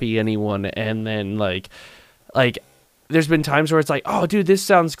carbon copy anyone and then like there's been times where it's like, oh, dude, this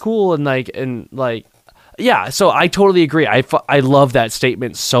sounds cool. And yeah. So I totally agree. I love that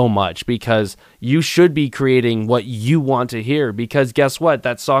statement so much because you should be creating what you want to hear because guess what?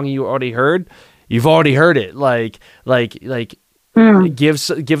 That song you already heard, you've already heard it.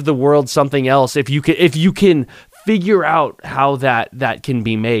 Give the world something else. If you can figure out how that can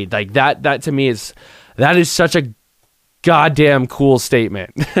be made, like that to me that is such a goddamn cool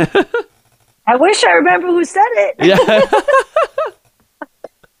statement. I wish I remember who said it. Yeah.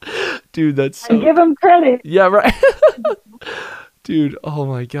 Dude, that's so... give him credit. Yeah, right. Dude, oh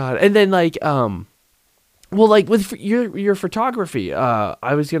my god. And then well, like with your photography,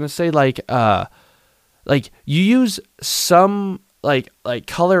 I was going to say like you use some like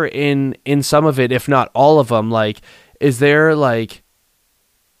color in some of it, if not all of them. Like is there like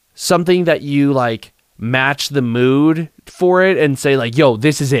something that you like match the mood for it and say like, yo,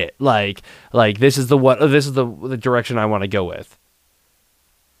 this is it. Like this is the direction I want to go with.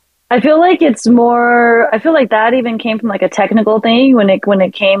 I feel like that even came from like a technical thing when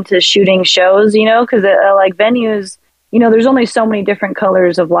it came to shooting shows, because like venues, there's only so many different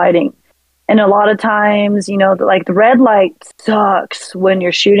colors of lighting. And a lot of times, like the red light sucks when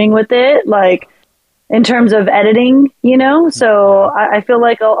you're shooting with it, like in terms of editing, so I feel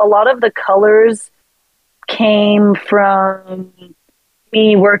like a lot of the colors came from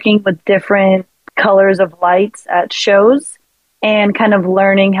me working with different colors of lights at shows and kind of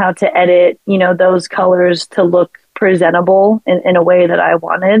learning how to edit, those colors to look presentable in a way that I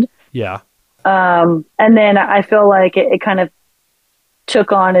wanted. Yeah. And then I feel like it kind of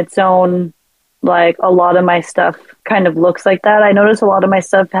took on its own, like a lot of my stuff kind of looks like that. I notice a lot of my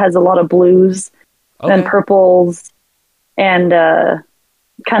stuff has a lot of blues and Okay. purples and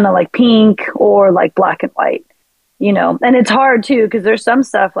kind of like pink or like black and white, you know. And it's hard too because there's some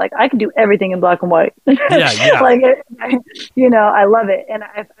stuff like I can do everything in black and white. Yeah. Like you know, I love it, and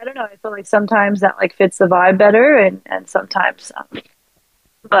I don't know, I feel like sometimes that like fits the vibe better, and sometimes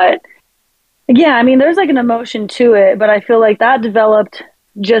but yeah, I mean there's like an emotion to it, but I feel like that developed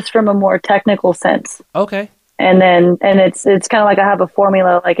just from a more technical sense. Okay. And it's kind of like I have a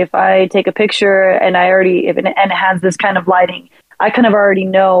formula. Like if I take a picture and it has this kind of lighting, I kind of already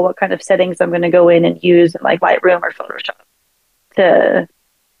know what kind of settings I'm going to go in and use in like Lightroom or Photoshop to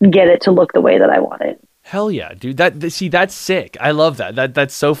get it to look the way that I want it. Hell yeah, dude. That's sick. I love that.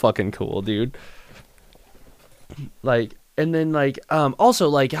 That's so fucking cool, dude. Like, and then like, also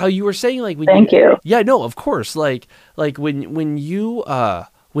like how you were saying, like, when Thank you. Yeah, no, of course. Like when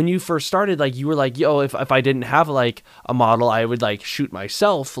you first started, like you were like, yo, if I didn't have like a model, I would like shoot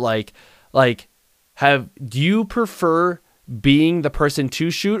myself. Do you prefer being the person to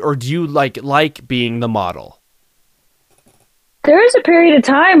shoot, or do you like being the model? There was a period of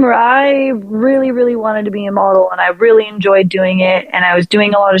time where I really, really wanted to be a model, and I really enjoyed doing it. And I was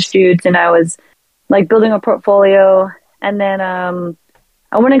doing a lot of shoots, and I was like building a portfolio. And then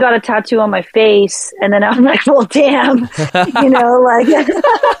I went and got a tattoo on my face, and then I was like, well, damn, you know, like,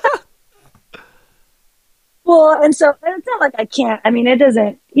 well, and so it's not like I can't, I mean, it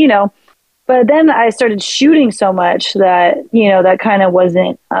doesn't, you know, but then I started shooting so much that, you know, that kind of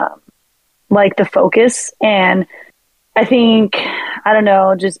wasn't like the focus. And I think, I don't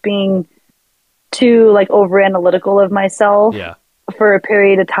know, just being too like over analytical of myself Yeah. for a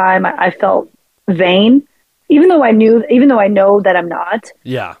period of time, I felt vain, even though I know that I'm not.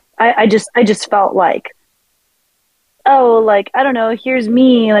 Yeah. I just felt like, oh, like, I don't know, here's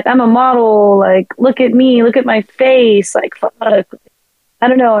me, like, I'm a model, like, look at me, look at my face, like, fuck. I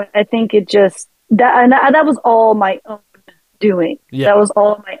don't know, I think it just, that was all my own doing. Yeah. That was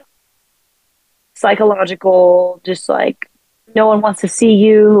all my psychological, just like, no one wants to see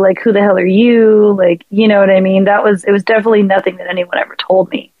you, like, who the hell are you, like, you know what I mean? It was definitely nothing that anyone ever told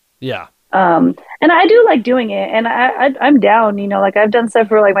me. Yeah. And I do like doing it, and I'm down, you know, like I've done stuff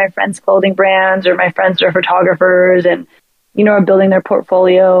for like my friends' clothing brands or my friends are photographers and, you know, are building their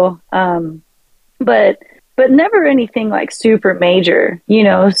portfolio. But never anything like super major, you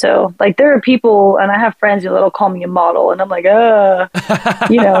know? So like there are people, and I have friends that'll call me a model, and I'm like,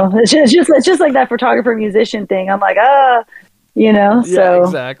 you know, it's just like that photographer musician thing. I'm like, you know, Yeah, so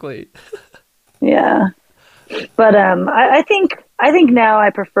exactly. yeah. But I think now I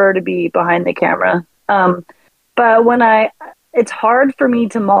prefer to be behind the camera. But it's hard for me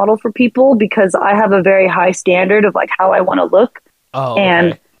to model for people because I have a very high standard of like how I want to look Oh, okay.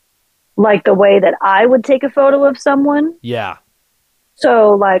 and like the way that I would take a photo of someone. Yeah.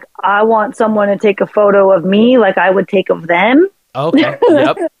 So like I want someone to take a photo of me like I would take of them, Okay.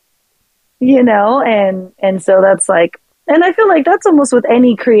 Yep. you know, and so that's like, and I feel like that's almost with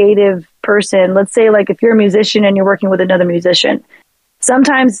any creative person. Let's say like if you're a musician and you're working with another musician,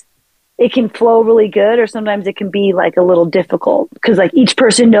 sometimes it can flow really good, or sometimes it can be like a little difficult because like each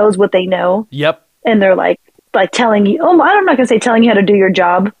person knows what they know, Yep. and they're like telling you, oh, I'm not gonna say telling you how to do your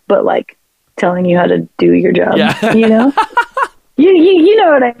job, but like telling you how to do your job. Yeah. You know, you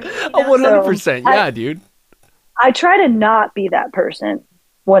know what I mean? Oh, You know? 100%. So Yeah, dude. I try to not be that person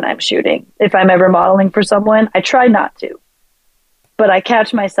when I'm shooting. If I'm ever modeling for someone, I try not to. But I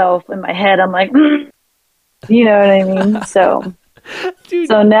catch myself in my head. I'm like, you know what I mean? So, Dude.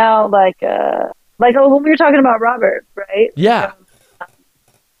 so now like when we were talking about Robert, right? Yeah.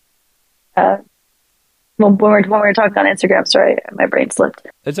 When we were talking on Instagram, sorry, my brain slipped.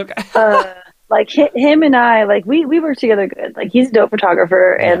 It's okay. Like him and I, like we work together good. Like he's a dope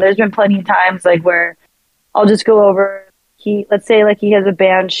photographer, and Yeah. there's been plenty of times like where I'll just go over. Let's say like he has a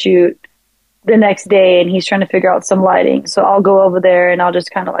band shoot the next day, and he's trying to figure out some lighting. So I'll go over there and I'll just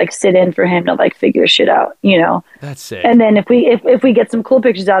kind of like sit in for him to like figure shit out, you know. That's sick. And then if we get some cool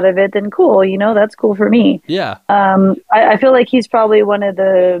pictures out of it, then cool, you know, that's cool for me. Yeah. I feel like he's probably one of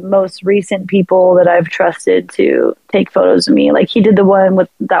the most recent people that I've trusted to take photos of me. Like he did the one with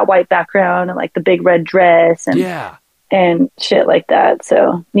that white background and like the big red dress and Yeah. and shit like that.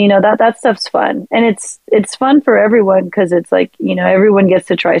 So, you know, that stuff's fun. And it's fun for everyone because it's like, you know, everyone gets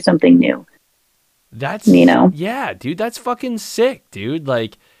to try something new. That's, You know? yeah, dude, that's fucking sick, dude.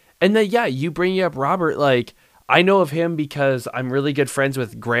 Like, and then, yeah, you bringing up Robert, like, I know of him because I'm really good friends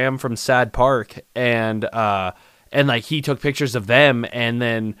with Graham from Sad Park. And and like he took pictures of them, and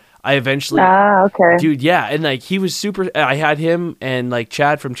then I eventually, okay. dude, yeah, and like he was super. I had him and like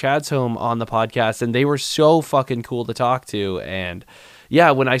Chad from Chad's Home on the podcast, and they were so fucking cool to talk to. And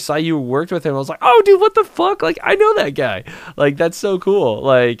yeah, when I saw you worked with him, I was like, oh, dude, what the fuck? Like, I know that guy. Like, that's so cool.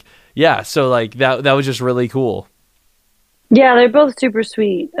 Like, yeah, so like that was just really cool. Yeah, they're both super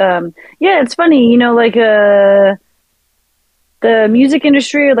sweet. Yeah, it's funny, like the music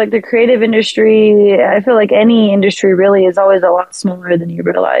industry or like the creative industry. I feel like any industry really is always a lot smaller than you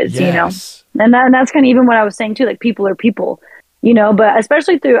realize, Yes. And that's kind of even what I was saying too. Like people are people, but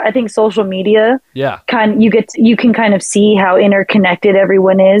especially through I think social media. Yeah. You can kind of see how interconnected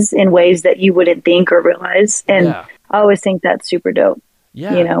everyone is in ways that you wouldn't think or realize, and Yeah. I always think that's super dope.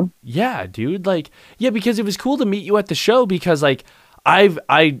 Yeah. Yeah, dude. Like, yeah, because it was cool to meet you at the show because like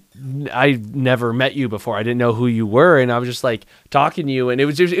I never met you before. I didn't know who you were, and I was just like talking to you, and it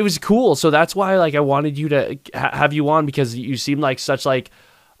was cool. So that's why like I wanted you to have you on because you seem like such like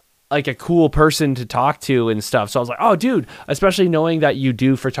a cool person to talk to and stuff. So I was like, oh, dude, especially knowing that you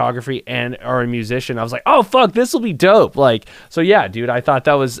do photography and are a musician, I was like, oh, fuck, this will be dope. Like, so yeah, dude, I thought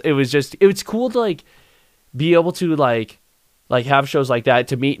it's cool to like be able to like have shows like that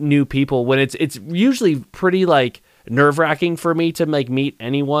to meet new people when it's usually pretty like nerve-wracking for me to like meet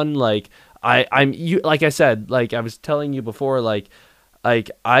anyone. Like like I said, like I was telling you before, like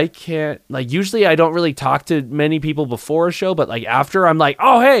I can't, like usually I don't really talk to many people before a show, but like after I'm like,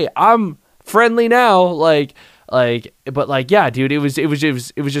 oh hey, I'm friendly now. But like yeah, dude, it was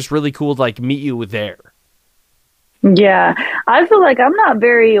just really cool to like meet you there. Yeah, I feel like I'm not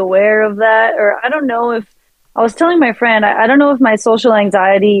very aware of that, or I don't know if I was telling my friend, I don't know if my social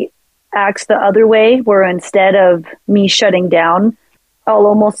anxiety acts the other way, where instead of me shutting down, I'll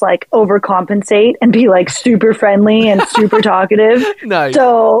almost like overcompensate and be like super friendly and super talkative. Nice.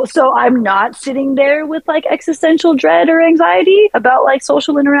 So I'm not sitting there with like existential dread or anxiety about like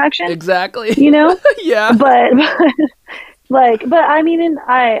social interaction. Exactly. Yeah. But I mean, and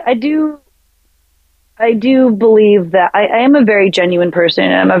I do believe that I am a very genuine person.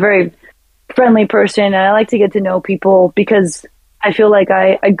 I'm a very friendly person, and I like to get to know people because I feel like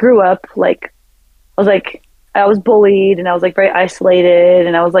I grew up like I was bullied, and I was like very isolated,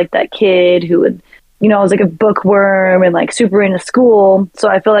 and I was like that kid who would, I was like a bookworm and like super into school. So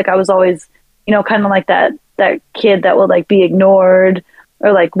I feel like I was always, kind of like that kid that would like be ignored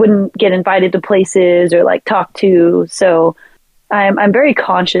or like wouldn't get invited to places or like talk to. So I'm very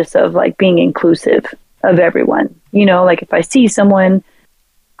conscious of like being inclusive of everyone. Like if I see someone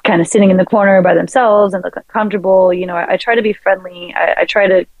kind of sitting in the corner by themselves and look uncomfortable, I try to be friendly. I try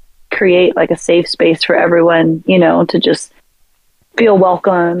to create like a safe space for everyone, to just feel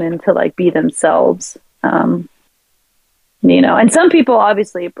welcome and to like be themselves. And some people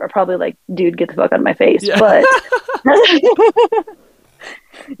obviously are probably like, dude, get the fuck out of my face. Yeah. But,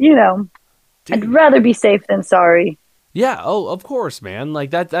 Dude. I'd rather be safe than sorry. Yeah. Oh, of course, man.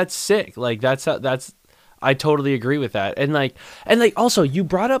 Like that's sick. Like that's I totally agree with that. And like also you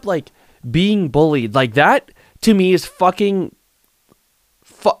brought up like being bullied. Like that to me is fucking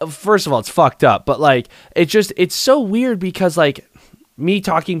first of all, it's fucked up, but like it's so weird because like me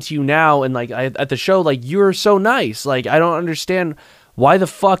talking to you now and like at the show, like you're so nice. Like I don't understand why the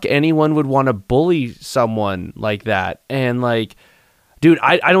fuck anyone would want to bully someone like that. And like, dude,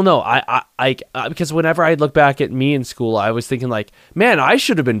 I don't know. I because whenever I look back at me in school, I was thinking like, man, I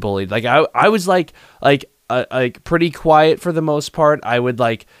should have been bullied. Like I was like pretty quiet for the most part. I would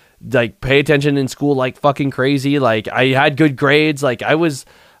like pay attention in school like fucking crazy. Like I had good grades. Like I was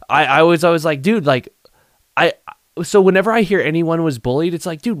always like, dude, like so whenever I hear anyone was bullied, it's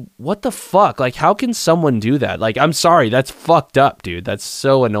like, dude, what the fuck? Like how can someone do that? Like, I'm sorry, that's fucked up, dude. That's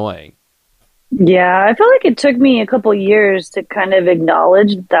so annoying. Yeah, I feel like it took me a couple years to kind of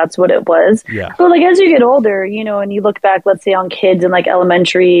acknowledge that's what it was. Yeah. But like as you get older, and you look back, let's say on kids in like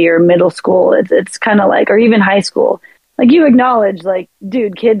elementary or middle school, it's kind of like, or even high school, like you acknowledge like,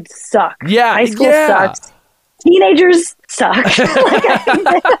 dude, kids suck. Yeah. High school sucks. Teenagers suck.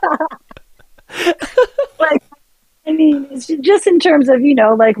 Like, I mean, it's just in terms of,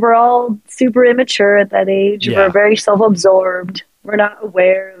 like we're all super immature at that age. Yeah. We're very self-absorbed. We're not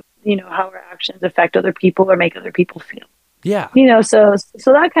aware of, how our actions affect other people or make other people feel. Yeah. So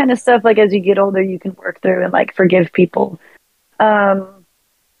that kind of stuff, like as you get older, you can work through and like forgive people. I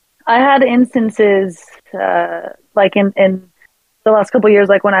had instances, like in the last couple of years,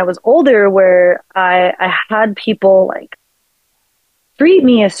 like when I was older, where I had people like treat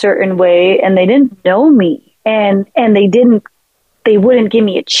me a certain way and they didn't know me and they wouldn't give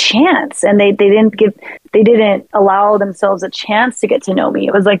me a chance, and they didn't allow themselves a chance to get to know me.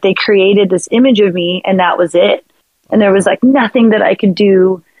 It was like they created this image of me and that was it. and there was like nothing that I could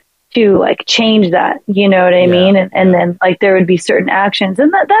do to like change that, you know what I mean? And then like there would be certain actions,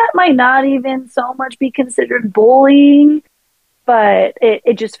 and that might not even so much be considered bullying, but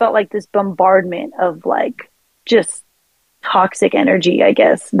it just felt like this bombardment of like just toxic energy, I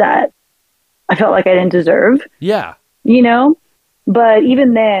guess, that I felt like I didn't deserve. Yeah. You know? But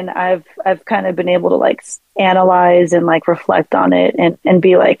even then I've kind of been able to like analyze and like reflect on it and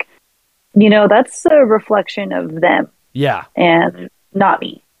be like, you know, that's a reflection of them. Yeah. And not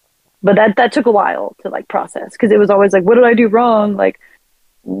me. But that took a while to like process, because it was always like, what did I do wrong? Like,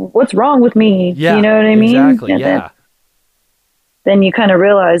 what's wrong with me? Yeah. You know what I mean? Exactly. And Yeah. then you kind of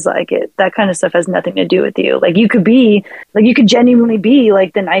realize like that kind of stuff has nothing to do with you. Like you could genuinely be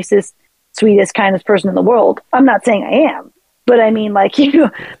like the nicest, sweetest, kindest person in the world. I'm not saying I am, but I mean like, you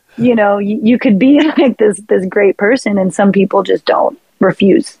know, you could be like this great person, and some people just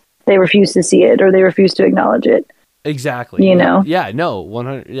refuse. They refuse to see it, or they refuse to acknowledge it. Exactly. You know? Yeah, no,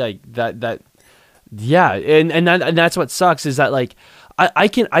 100, like that. Yeah. And that's what sucks, is that like, I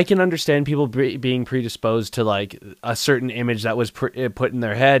can understand people being predisposed to like a certain image that was put in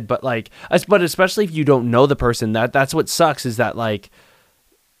their head, but especially if you don't know the person, that's what sucks, is that like,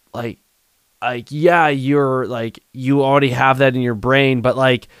 yeah, you're like, you already have that in your brain, but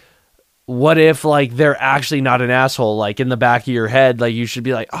like, what if like they're actually not an asshole? Like in the back of your head, like you should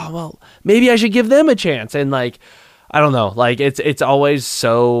be like, oh well, maybe I should give them a chance. And like, I don't know, like it's always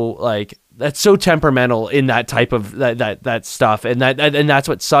so like, that's so temperamental in that type of that stuff, and that's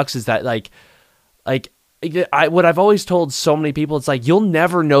what sucks, is that like what I've always told so many people, it's like you'll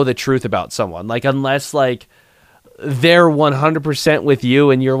never know the truth about someone, like unless like they're 100% with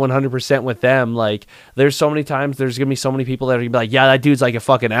you and you're 100% with them. Like there's so many times there's gonna be so many people that are gonna be like, yeah, that dude's like a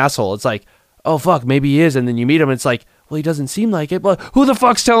fucking asshole. It's like, oh fuck, maybe he is, and then you meet him and it's like, well, he doesn't seem like it, but who the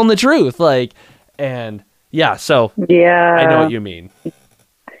fuck's telling the truth? Like, and yeah, so yeah, I know what you mean.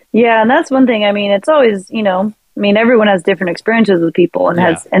 Yeah, and that's one thing. I mean, it's always, you know, I mean, everyone has different experiences with people, and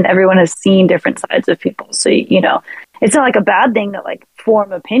and everyone has seen different sides of people. So, you know, it's not like a bad thing to like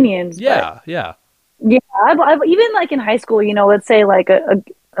form opinions. Yeah, but, yeah. Yeah, I've even like in high school, you know, let's say like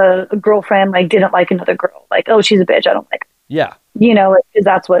a girlfriend like didn't like another girl, like, oh, she's a bitch, I don't like her. Yeah. You know, because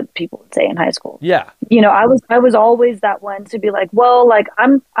that's what people would say in high school. Yeah. You know, I was always that one to be like, well, like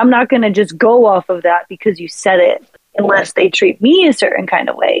I'm not gonna just go off of that because you said it, unless they treat me a certain kind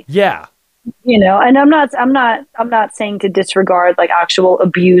of way. Yeah. You know, and I'm not saying to disregard like actual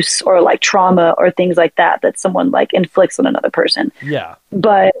abuse or like trauma or things like that someone like inflicts on another person. Yeah.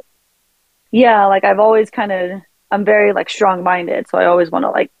 But yeah, like I'm very like strong-minded, so I always want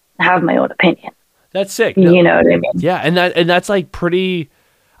to like have my own opinion. That's sick. You know what I mean? Yeah, and that's like pretty,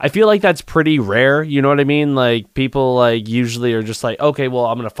 I feel like that's pretty rare, you know what I mean? Like people like usually are just like, okay, well,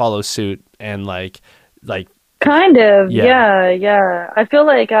 I'm going to follow suit, and like kind of. Yeah. Yeah. I feel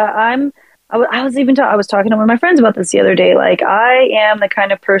like I was talking to one of my friends about this the other day. Like I am the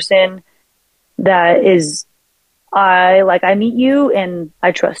kind of person that is, I meet you and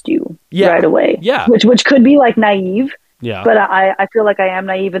I trust you right away. Yeah. Which could be like naive. Yeah. But I feel like I am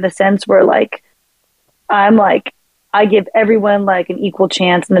naive in the sense where like, I'm like, I give everyone like an equal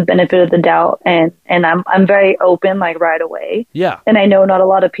chance and the benefit of the doubt. And I'm very open, like right away. Yeah. And I know not a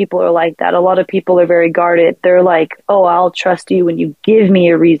lot of people are like that. A lot of people are very guarded. They're like, oh, I'll trust you when you give me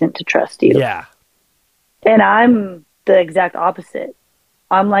a reason to trust you. Yeah. And I'm the exact opposite.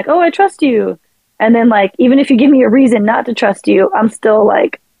 I'm like, oh, I trust you. And then like, even if you give me a reason not to trust you, I'm still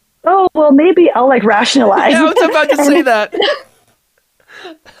like, oh, well, maybe I'll like rationalize. Yeah, I was about to say that.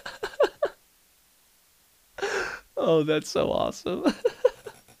 Oh, that's so awesome.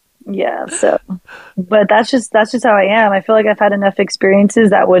 Yeah. So, but that's just how I am. I feel like I've had enough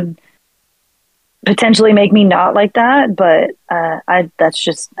experiences that would potentially make me not like that. But that's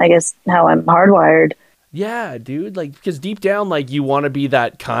just, I guess, how I'm hardwired. Yeah, dude. Like, because deep down, like you want to be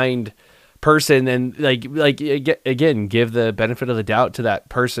that kind person, and like again, give the benefit of the doubt to that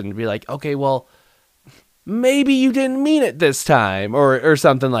person to be like, okay, well, maybe you didn't mean it this time, or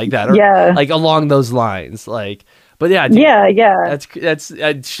something like that, or like along those lines, like. But yeah, dude,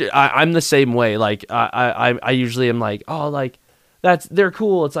 I'm the same way. Like I usually am like, oh, like they're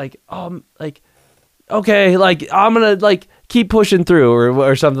cool. It's like, like, okay, like I'm gonna like keep pushing through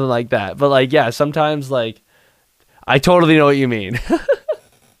or something like that. But like, yeah, sometimes like I totally know what you mean.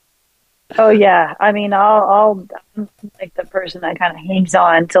 Oh yeah, I mean, I'll like the person that kind of hangs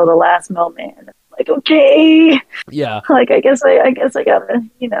on till the last moment. And it's like, okay, yeah, like I guess I gotta,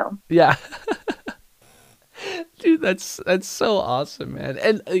 you know, yeah. Dude, that's so awesome, man.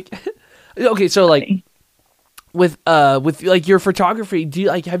 And like, okay, so like with like your photography, do you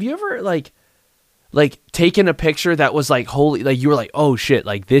like, have you ever like like taken a picture that was like holy, like you were like, oh shit,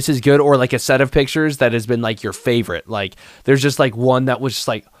 like this is good, or like a set of pictures that has been like your favorite? Like there's just like one that was just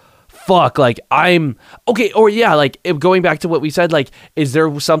like, fuck, like I'm okay. Or yeah, like going back to what we said, like is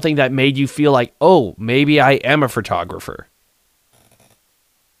there something that made you feel like, oh, maybe I am a photographer?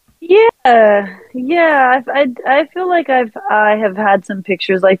 Yeah. I feel like I have had some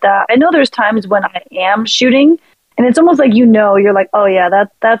pictures like that. I know there's times when I am shooting, and it's almost like you're like, oh yeah,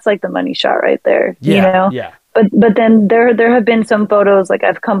 that's like the money shot right there. Yeah, you know. yeah. But then there have been some photos like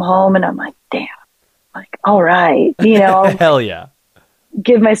I've come home and I'm like, damn, like all right, you know. Hell yeah.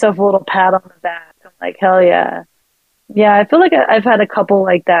 Give myself a little pat on the back. I'm like, hell yeah. Yeah, I feel like I've had a couple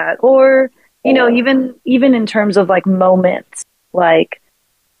like that. Or, you know, even in terms of like moments, like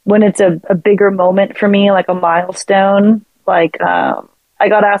when it's a bigger moment for me, like a milestone, like I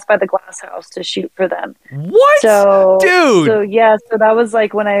got asked by the Glass House to shoot for them. What? Dude. So that was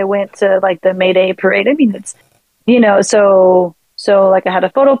like when I went to like the May Day parade. I mean, it's, you know, so like I had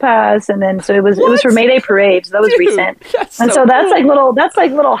a photo pass, and then so it was for May Day parade, so that was recent. That's and so that's like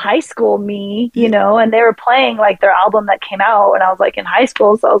little high school me, you know, and they were playing like their album that came out when I was like in high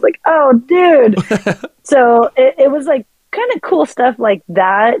school, so I was like, oh dude. So it was like kind of cool stuff like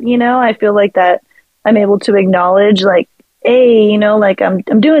that, you know. I feel like that I'm able to acknowledge like, hey, you know, like I'm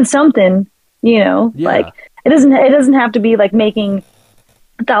doing something, you know. Yeah. Like it doesn't have to be like making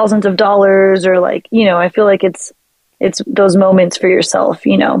thousands of dollars, or like, you know, I feel like it's those moments for yourself,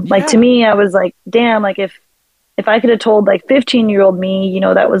 you know. Like to me, I was like, damn, like if I could have told like 15-year-old me, you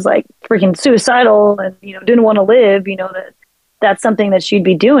know, that was like freaking suicidal and, you know, didn't want to live, you know, that's something that she'd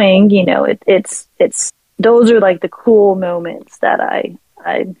be doing, you know. It's those are like the cool moments that I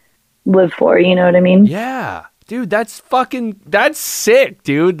live for, you know what I mean? Yeah. Dude, that's sick,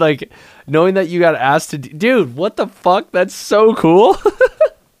 dude. Like knowing that you got asked to dude, what the fuck? That's so cool.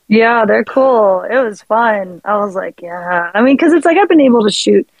 Yeah, they're cool. It was fun. I was like, yeah. I mean, because it's like I've been able to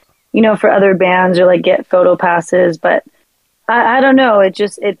shoot, you know, for other bands or like get photo passes, but I don't know. It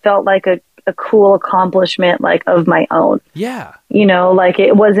felt like a cool accomplishment, like of my own. Yeah. You know, like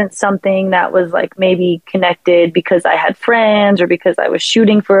it wasn't something that was like maybe connected because I had friends or because I was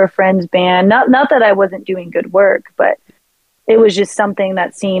shooting for a friend's band. Not that I wasn't doing good work, but it was just something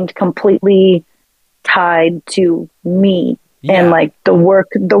that seemed completely tied to me. Yeah. And like the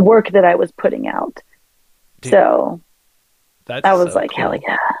work that I was putting out. Dude, so I was so like, cool. Hell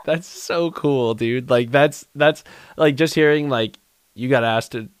yeah. That's so cool, dude. Like that's like just hearing like you got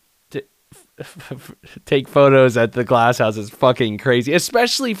asked to take photos at the Glass House is fucking crazy,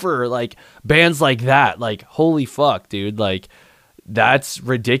 especially for like bands like that. Like holy fuck, dude. Like that's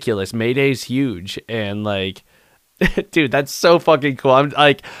ridiculous. Mayday's huge, and like dude, that's so fucking cool. I'm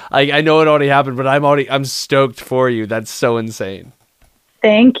like, I know it already happened, but I'm stoked for you. That's so insane.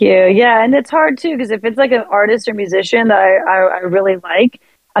 Thank you. Yeah, and it's hard too, because if it's like an artist or musician that I really like,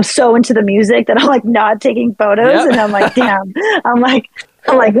 I'm so into the music that I'm like not taking photos, yep. And I'm like, damn. I'm like,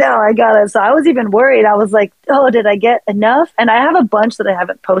 no, I gotta. So I was even worried. I was like, oh, did I get enough? And I have a bunch that I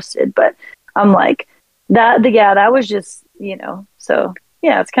haven't posted, but I'm like, that was just, you know. So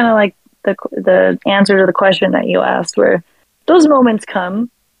yeah, it's kind of like the answer to the question that you asked, where those moments come,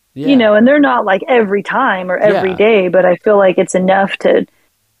 you know, and they're not like every time or every day, but I feel like it's enough to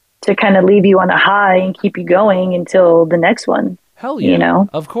kind of leave you on a high and keep you going until the next one. Hell yeah. You know?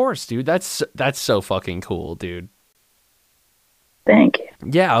 Of course, dude. That's so fucking cool, dude. Thank you.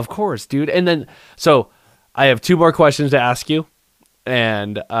 Yeah, of course, dude. And then, so I have 2 more questions to ask you.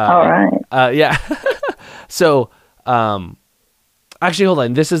 And, all right. Yeah. So, actually, hold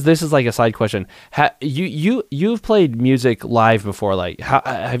on. This is like a side question. You've played music live before? Like,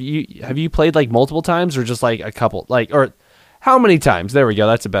 have you played like multiple times, or just like a couple? Like, or how many times? There we go.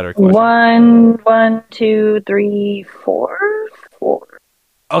 That's a better question. 1, 2, 3, 4.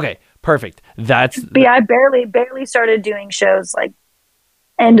 Okay, perfect. I barely started doing shows like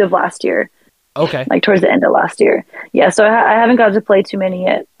end of last year. Okay, like towards the end of last year. Yeah, so I haven't got to play too many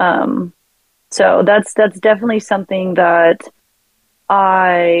yet. So that's definitely something that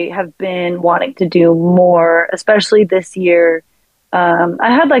I have been wanting to do more, especially this year. I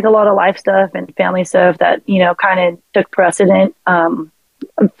had like a lot of life stuff and family stuff that, you know, kind of took precedent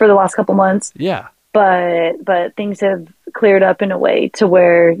for the last couple months. Yeah. But things have cleared up in a way to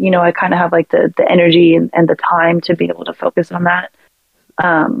where, you know, I kind of have like the energy and the time to be able to focus on that.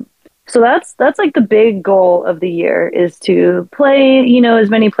 So that's like the big goal of the year, is to play, you know, as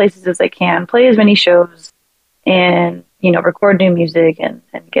many places as I can, play as many shows, and, you know, record new music and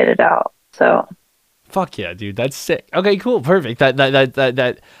get it out. So fuck yeah, dude. That's sick. Okay, cool. Perfect.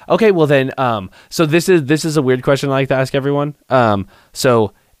 That okay, well then, so this is a weird question I like to ask everyone.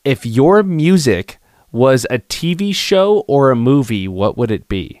 So if your music was a TV show or a movie, what would it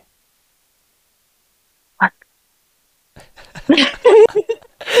be?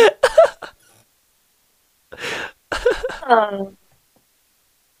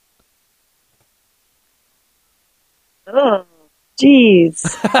 Oh, jeez.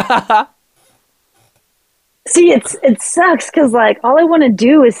 See, it sucks because like all I want to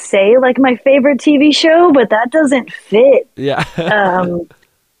do is say like my favorite TV show, but that doesn't fit. Yeah.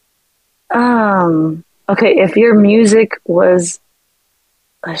 Okay, if your music was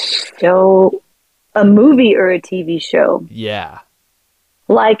a show, a movie or a TV show, Yeah.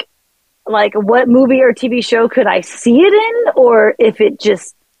 like what movie or TV show could I see it in, or if it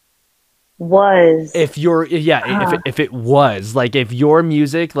just was? If it was like, if your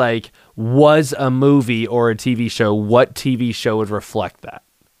music like was a movie or a TV show, what TV show would reflect that?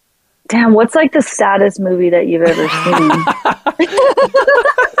 Damn, what's like the saddest movie that you've ever seen?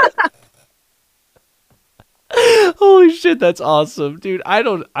 Holy shit, that's awesome, dude. I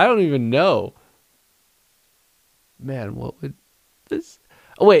don't even know. Man, what would this?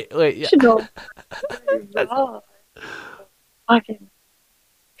 Oh, wait. Yeah. Should know. Fucking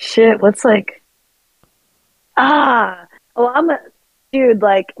shit. What's like? Oh, I'm a dude.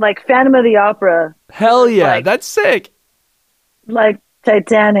 Like Phantom of the Opera. Hell yeah, Like- that's sick. Like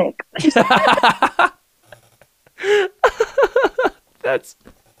Titanic. That's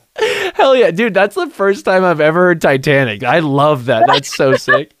hell yeah, dude. That's the first time I've ever heard Titanic. I love that. That's so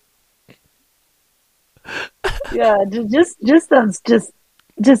sick. Yeah, just those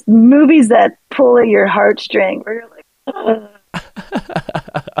just movies that pull at your heartstring. Where you're like, ugh.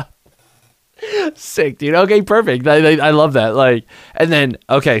 Sick, dude. Okay, perfect. I love that. Like, and then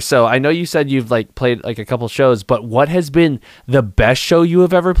okay, so I know you said you've like played like a couple shows, but what has been the best show you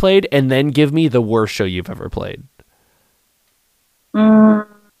have ever played? And then give me the worst show you've ever played. I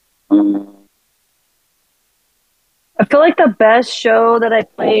feel like the best show that I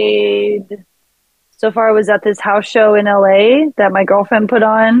played so far was at this house show in LA that my girlfriend put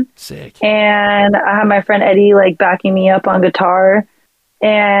on. Sick. And I had my friend Eddie like backing me up on guitar.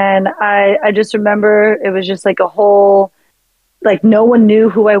 And I just remember it was just like a whole, like no one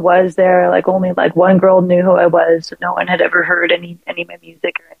knew who I was there. Like only like one girl knew who I was. So no one had ever heard any of my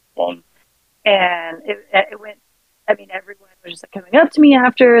music or anything. And it went, I mean, everyone was just like coming up to me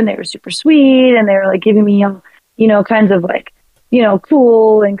after, and they were super sweet, and they were like giving me, kinds of like,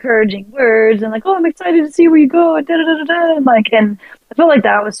 cool, encouraging words, and like, oh, I'm excited to see where you go, and and I felt like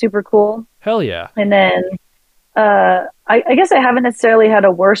that was super cool. Hell yeah. And then, I guess I haven't necessarily had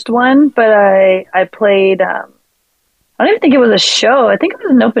a worst one, but I played. I don't even think it was a show. I think it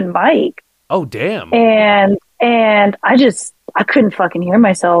was an open mic. Oh damn. And I couldn't fucking hear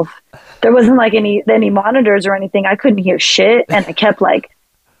myself. There wasn't like any monitors or anything. I couldn't hear shit, and I kept like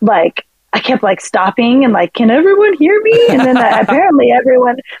stopping and like, can everyone hear me? And then apparently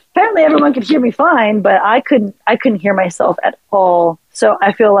everyone could hear me fine, but I couldn't hear myself at all. So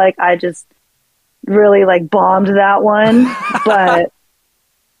I feel like I just really like bombed that one. But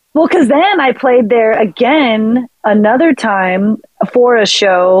well, because then I played there again another time for a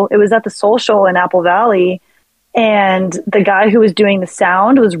show. It was at the Social in Apple Valley. And the guy who was doing the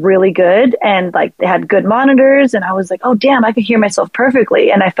sound was really good, and like they had good monitors, and I was like, oh damn, I could hear myself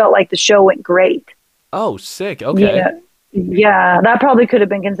perfectly, and I felt like the show went great. Oh, sick. Okay. Yeah, that probably could have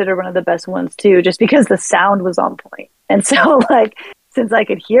been considered one of the best ones too, just because the sound was on point. And so like, since I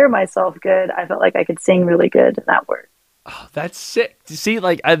could hear myself good, I felt like I could sing really good, and that worked. Oh, that's sick. See,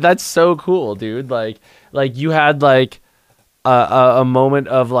 like that's so cool, dude. Like you had like a moment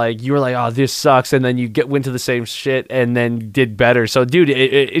of like, you were like, oh, this sucks, and then you went to the same shit and then did better. So dude,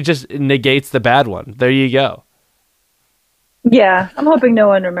 it just negates the bad one. There you go. Yeah, I'm hoping no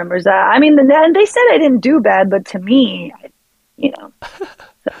one remembers that. I mean, they said I didn't do bad, but to me,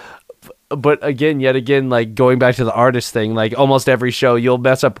 But yet again, like going back to the artist thing, like almost every show you'll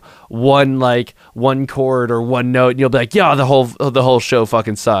mess up one chord or one note, and you'll be like, yeah, the whole show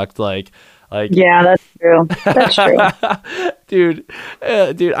fucking sucked. Like yeah, that's true. That's true. dude,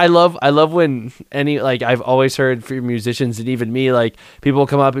 I love when I've always heard for musicians, and even me, like people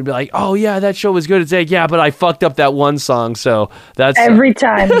come up and be like, oh yeah, that show was good. It's like, yeah, but I fucked up that one song. So that's every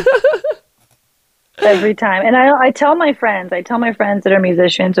time. Every time. And I tell my friends that are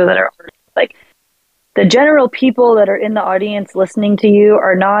musicians or that are like, the general people that are in the audience listening to you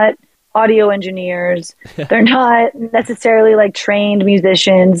are not audio engineers. They're not necessarily like trained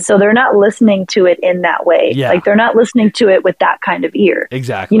musicians, so they're not listening to it in that way. Yeah. Like they're not listening to it with that kind of ear.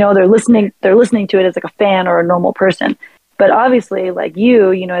 Exactly. They're listening to it as like a fan or a normal person. But obviously, like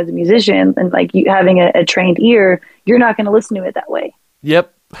you as a musician and like you having a trained ear, you're not going to listen to it that way.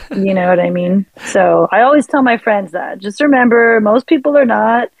 Yep. You know what I mean? So I always tell my friends that. Just remember, most people are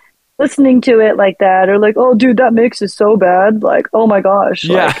not listening to it like that, or like, oh, dude, that mix is so bad. Like, oh my gosh.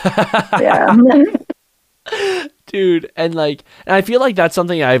 Yeah. Like, yeah. Dude, and I feel like that's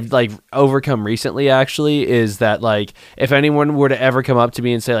something I've like overcome recently actually, is that like if anyone were to ever come up to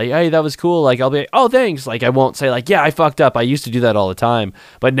me and say like, hey, that was cool, like I'll be like, oh, thanks. Like I won't say like, yeah, I fucked up. I used to do that all the time.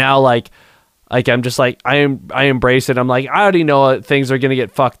 But now like I'm just like I embrace it. I'm like, I already know things are gonna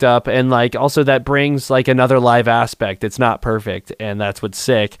get fucked up, and like also that brings like another live aspect. It's not perfect, and that's what's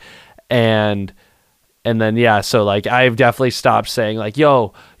sick. And then yeah, so like I've definitely stopped saying like,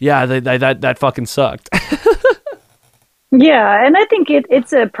 yo, yeah, that fucking sucked. Yeah, and I think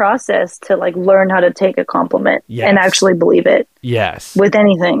it's a process to like learn how to take a compliment Yes. and actually believe it Yes. with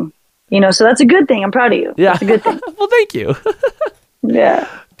anything. You know, so that's a good thing. I'm proud of you. Yeah. It's a good thing. Well, thank you. Yeah.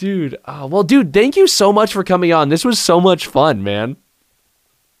 Dude, well, dude, thank you so much for coming on. This was so much fun, man.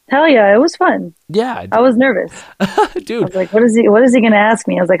 Hell yeah, it was fun. Yeah, I was nervous. I dude, was like, what is he going to ask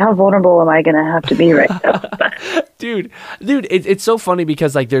me? I was like, how vulnerable am I going to have to be right now? dude, it's so funny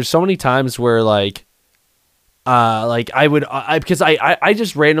because like there's so many times where like because I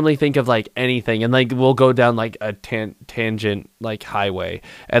just randomly think of like anything, and like we'll go down like a tangent like highway,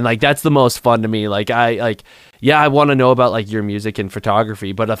 and like that's the most fun to me. Like I want to know about like your music and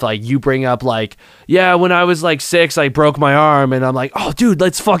photography, but if like you bring up like, yeah, when I was like 6 I broke my arm, and I'm like, oh dude,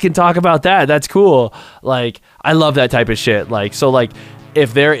 let's fucking talk about that, that's cool. Like I love that type of shit. Like so like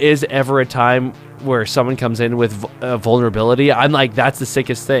if there is ever a time where someone comes in with vulnerability, I'm like, that's the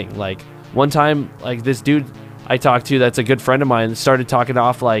sickest thing. Like one time like this dude I talked to that's a good friend of mine started talking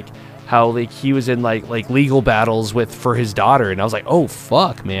off like how like he was in like legal battles for his daughter, and I was like, oh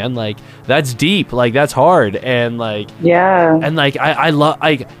fuck, man, like that's deep, like that's hard. And like Yeah. and like I love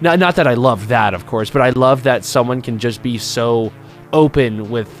not that I love that of course, but I love that someone can just be so open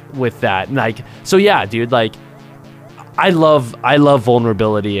with that. And like so yeah, dude, like I love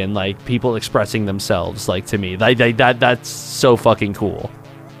vulnerability and like people expressing themselves. Like to me that's so fucking cool.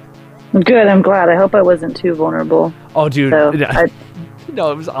 Good. I'm glad. I hope I wasn't too vulnerable. Oh, dude. So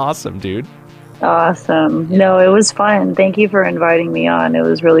No, it was awesome, dude. Awesome. No, it was fun. Thank you for inviting me on. It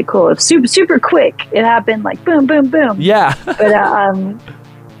was really cool. It was super, super quick. It happened like boom, boom, boom. Yeah. But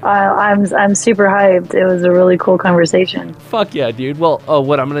I'm super hyped. It was a really cool conversation. Fuck yeah, dude. Well,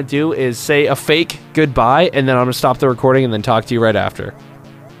 what I'm going to do is say a fake goodbye, and then I'm going to stop the recording and then talk to you right after.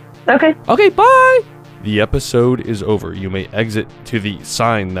 Okay. Okay, bye. The episode is over. You may exit to the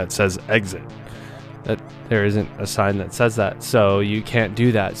sign that says exit. There isn't a sign that says that, so you can't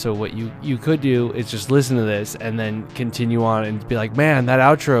do that. So what you could do is just listen to this and then continue on and be like, man, that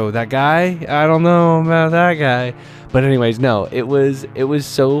outro, that guy, I don't know about that guy. But anyways, no,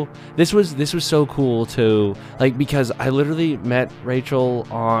 this was so cool to like, because I literally met Rachel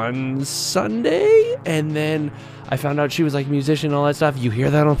on Sunday, and then I found out she was like a musician and all that stuff. You hear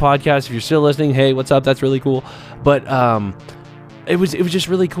that on the podcast. If you're still listening, hey, what's up? That's really cool. But it was just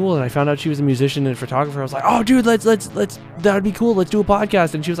really cool, and I found out she was a musician and photographer. I was like, oh dude, let's that would be cool. Let's do a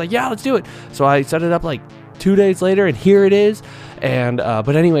podcast. And she was like, yeah, let's do it. So I set it up like 2 days later, and here it is. And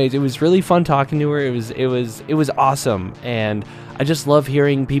but anyways, it was really fun talking to her. It was awesome, and I just love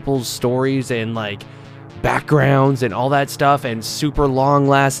hearing people's stories and like backgrounds and all that stuff, and super long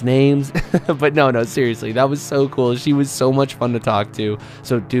last names. But no, seriously, that was so cool. She was so much fun to talk to.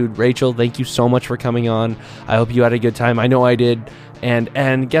 So dude, Rachel, thank you so much for coming on. I hope you had a good time. I know I did.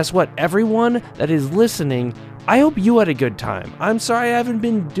 And guess what, everyone that is listening, I hope you had a good time. I'm sorry I haven't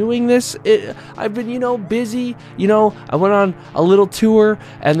been doing this. I've been, busy. I went on a little tour,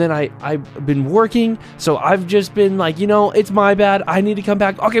 and then I've been working. So I've just been like, it's my bad. I need to come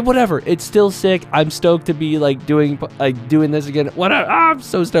back. Okay, whatever. It's still sick. I'm stoked to be like doing this again. Whatever. I'm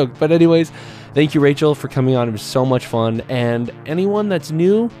so stoked. But anyways, thank you, Rachel, for coming on. It was so much fun. And anyone that's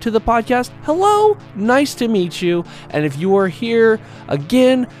new to the podcast, hello. Nice to meet you. And if you are here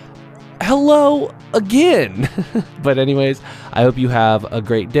again, hello again. But anyways, I hope you have a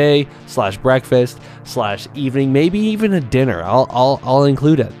great day / breakfast / evening, maybe even a dinner. I'll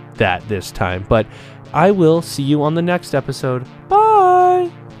include that this time. But I will see you on the next episode.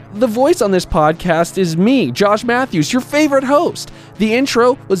 Bye. The voice on this podcast is me, Josh Matthews, your favorite host. The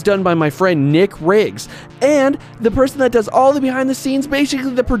intro was done by my friend Nick Riggs, and the person that does all the behind the scenes,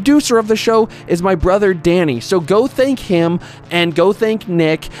 basically the producer of the show, is my brother Danny. So go thank him, and go thank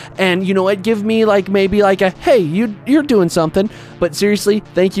Nick, and you know what, give me maybe a, hey, you're doing something. But seriously,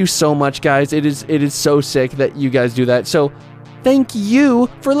 thank you so much, guys. It is so sick that you guys do that. So thank you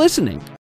for listening.